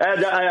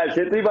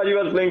Chetri Baji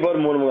was playing for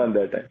Mohan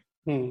that time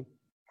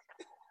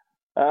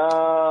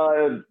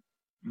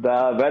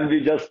when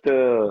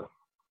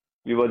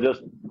we were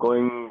just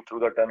going through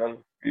the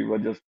tunnel we were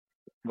just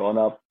gone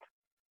up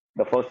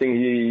the first thing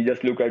he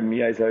just looked at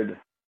me I said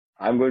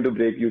I'm going to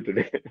break you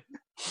today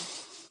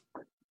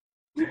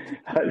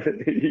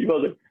he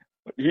was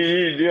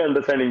he didn't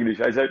understand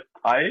English I said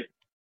I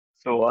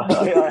so I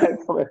had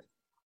some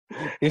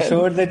You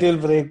showed that you'll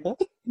break, huh?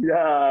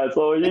 yeah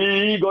so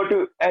he got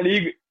to and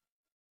he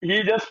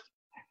just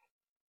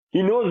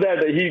he knows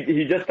that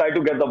he just tried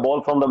to get the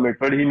ball from the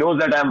midfield he knows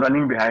that I'm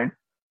running behind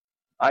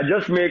I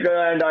just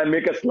I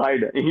make a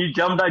slide he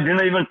jumped I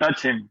didn't even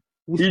touch him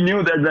he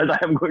knew that I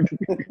am going to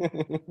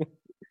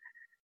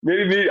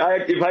maybe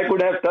if I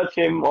could have touched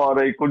him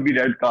or it could be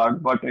red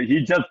card but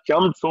he just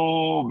jumped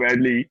so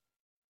badly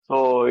so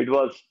it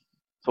was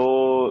so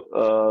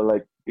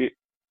like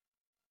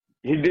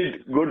he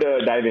did good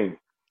diving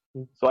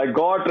so I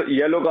got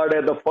yellow card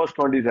at the first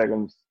 20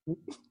 seconds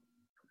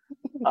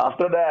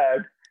after that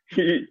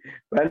he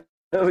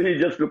whenever he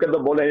just looked at the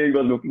ball and he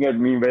was looking at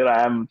me where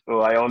I am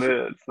so I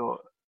always so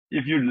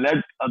if you let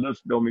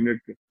others dominate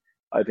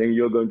I think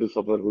you're going to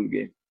suffer whole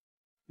game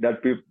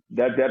that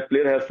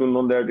player has to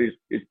know that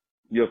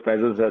your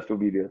presence has to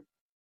be there.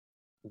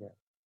 Yeah.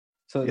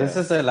 So this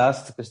Yeah. is the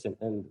last question,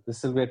 and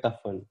this will be a tough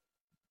one.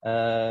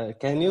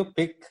 Can you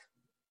pick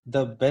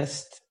the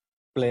best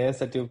players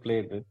that you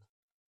played with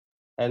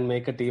and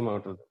make a team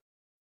out of them?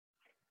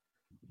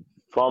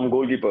 From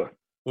goalkeeper.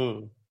 Hmm.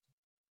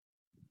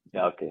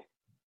 Yeah, okay.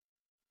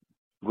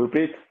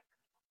 Gurpreet.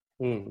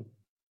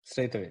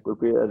 Straight away.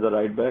 Gurpreet as a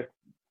right back.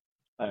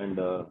 And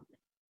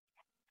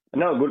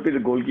no, Gurpreet the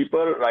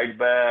goalkeeper, right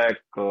back.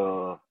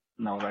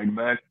 Now right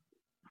back.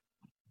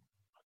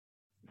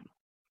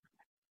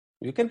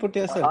 You can put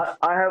yourself.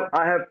 I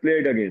have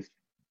played against.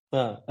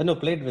 No,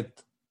 played with.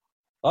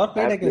 Or I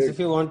played have against played. if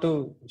you want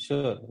to.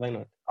 Sure, why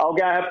not?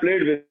 Okay, I have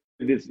played with.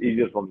 This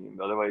easier for me.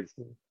 Otherwise,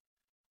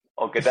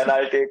 okay. Then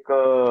I'll take.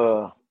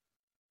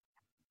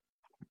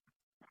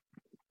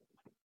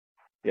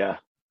 Yeah.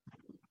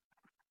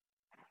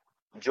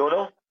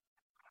 Jono.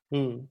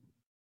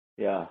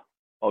 Yeah.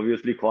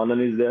 Obviously,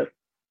 Kwanan is there.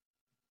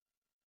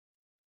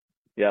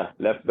 Yeah.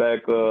 Left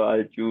back.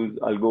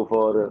 I'll go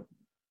for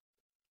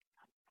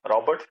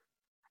Robert.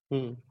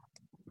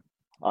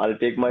 I'll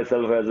take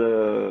myself as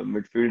a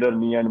midfielder.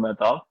 Me and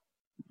Mehtab.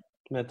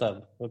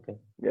 Mehtab. Okay.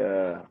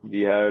 Yeah.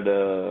 We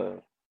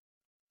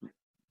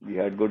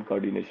had good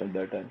coordination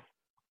that time.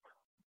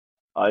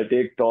 I'll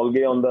take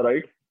Tolge on the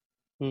right.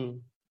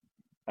 And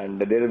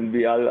there will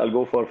be I'll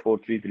go for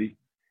 4-3-3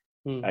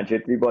 and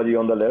Chetri Paji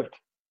on the left.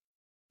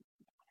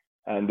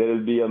 And there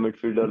will be a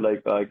midfielder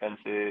like I can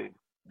say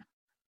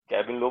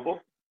Kevin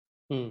Lobo.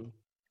 And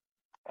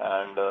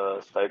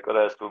striker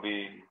has to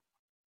be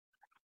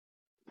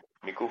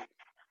Miku.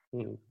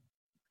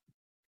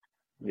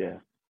 Yeah.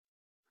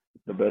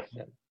 The best.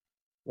 Yeah.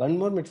 One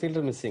more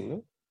midfielder missing,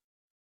 no?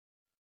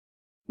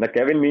 Now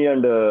Kevin, me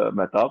and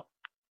Mehtab.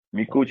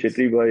 Miku,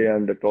 Chetri Bhai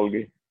and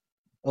Tolge.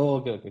 Oh,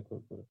 okay,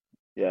 cool.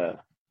 Yeah.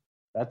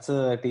 That's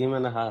a team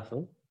and a half,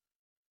 huh?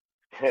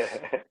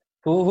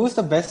 Who's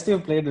the best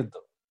you've played with, though?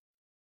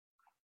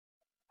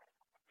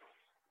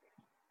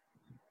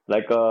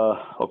 Like,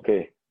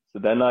 okay. So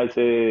then I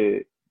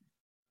say,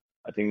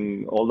 I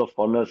think all the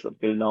foreigners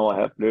till now I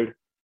have played.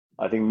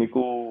 I think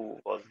Miku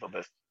was the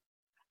best.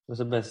 Was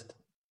the best.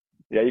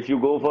 Yeah, if you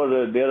go for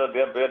there are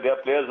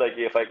players like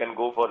if I can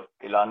go for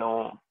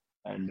Ilano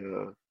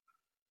and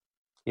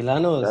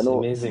Ilano I was know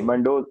amazing.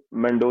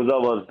 Mendoza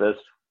was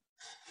best.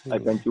 I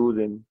Hmm. can choose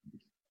him.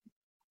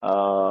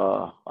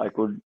 I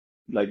could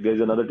like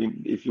there's another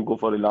team. If you go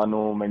for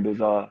Ilano,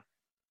 Mendoza,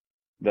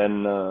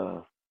 then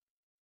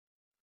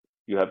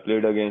you have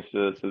played against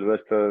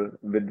Sylvester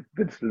with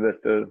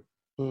Sylvester.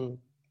 Hmm.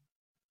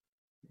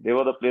 They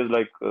were the players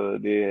like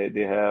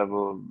they have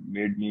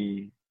made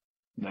me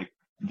like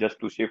just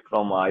to shift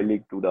from I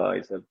League to the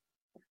ISL.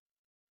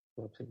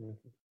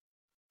 Absolutely.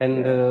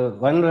 And Yeah.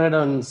 one word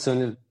on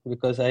Sunil,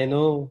 because I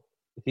know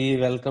he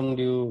welcomed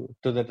you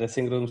to the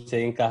dressing room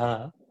saying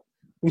 "Kaha."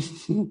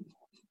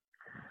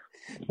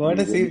 What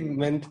He has he really.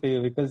 meant for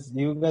you? Because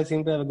you guys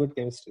seem to have a good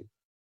chemistry.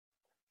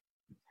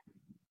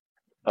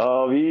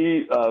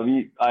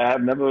 I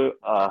have never.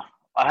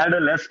 I had a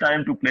less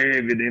time to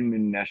play with him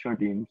in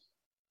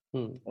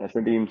Hmm.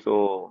 national team.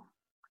 So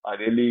I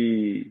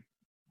really,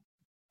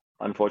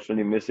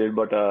 unfortunately, miss it.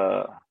 But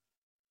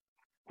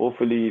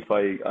hopefully, if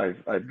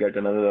I get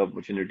another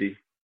opportunity.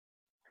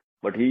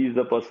 But he is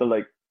the person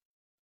like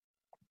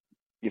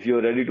if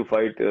you're ready to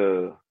fight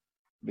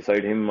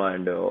beside him,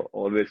 and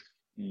always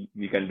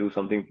we can do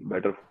something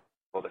better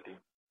for the team.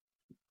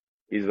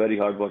 He's very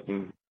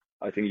hardworking.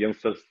 I think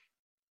youngsters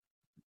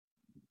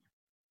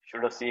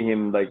should have seen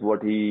him like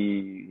what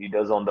he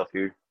does on the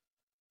field.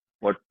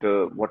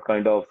 What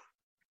kind of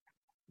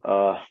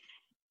uh,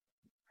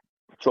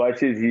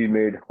 choices he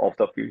made off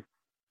the field,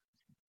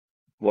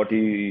 what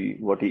he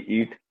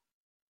eat,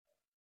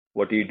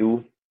 what he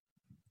do,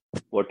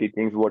 what he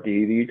thinks, what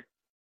he read.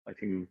 I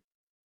think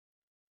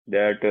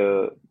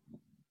that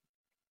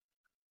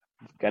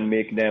can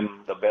make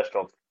them the best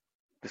of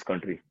this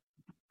country.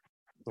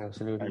 And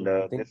Absolutely.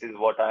 I think this is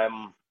what I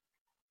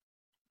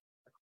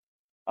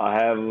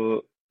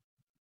have.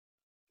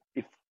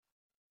 If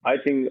I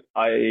think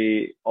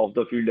I off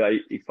the field,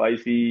 if I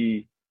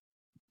see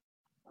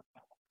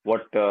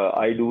what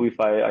I do, if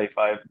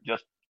I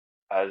just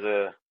as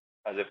a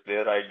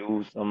player, I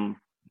do some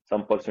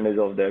percentage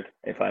of that.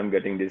 If I'm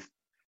getting this,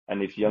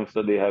 and if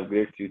youngster they have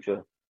great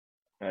future,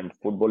 and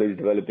football is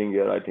developing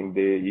here, I think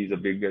he's the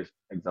biggest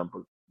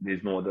example.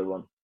 There's no other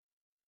one.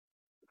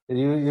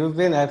 you've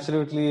been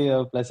absolutely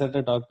a pleasure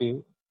to talk to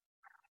you.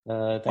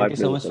 My Thank you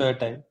so pleasure, much for sir. your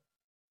time.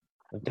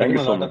 I've Thank taken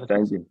you a so lot much. of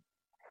Thank attention.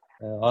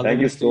 you. All the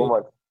Thank you best to so you.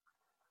 much.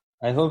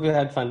 I hope you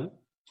had fun.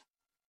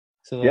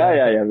 So, Yeah,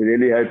 yeah, yeah. We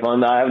really had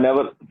fun. I have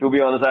never, to be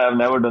honest, I have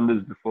never done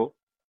this before.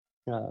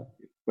 uh,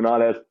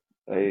 Kunal has,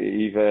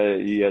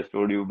 he has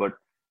told you, but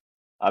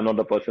I'm not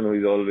the person who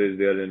is always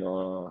there,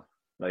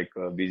 like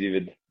busy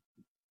with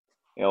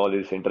all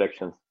these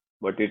interactions.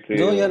 But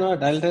no, you're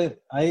not.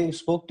 I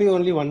spoke to you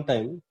only one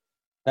time.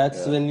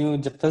 That's yeah. when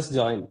you first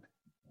joined.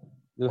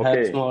 You had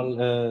Okay, small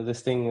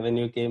this thing when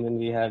you came and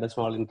we had a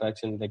small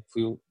interaction, like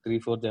few 3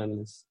 4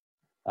 journalists.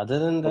 Other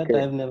than that,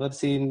 okay. I've never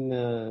seen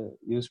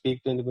you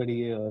speak to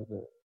anybody or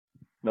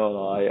No,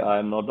 no,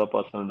 I'm not the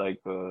person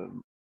like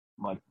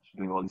much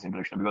doing all this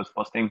interaction because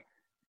first thing,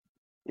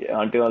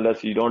 yeah, until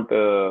unless you don't,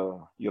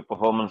 your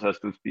performance has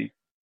to speak.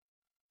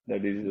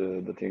 That is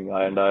the thing,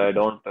 and I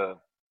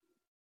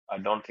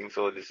don't think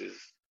so. This is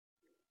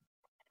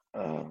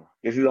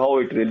how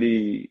it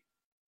really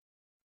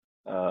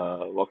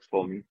works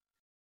for me.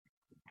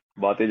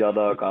 बातें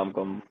ज्यादा काम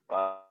कम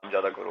काम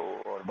ज्यादा करो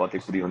और बातें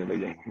खुद ही होने लग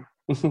जाएंगी.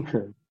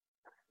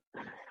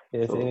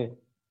 yes. So Anyway,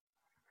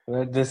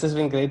 but this has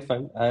been great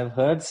fun. I've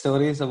heard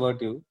stories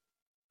about you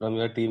from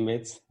your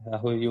teammates,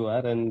 who you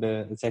are, and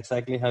it's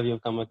exactly how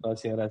you've come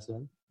across here as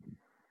well.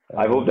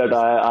 I hope that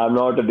Just I'm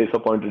not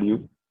disappointed you.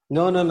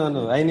 no, no, no,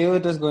 no. I knew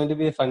it was going to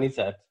be a funny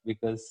chat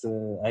because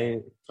I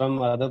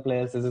from other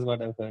players, this is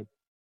what I've heard.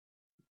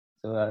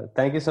 So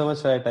thank you so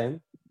much for your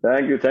time.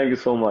 Thank you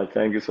so much.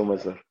 Thank you so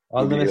much, sir.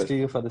 All To the be best here.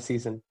 to you for the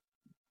season.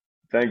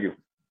 Thank you.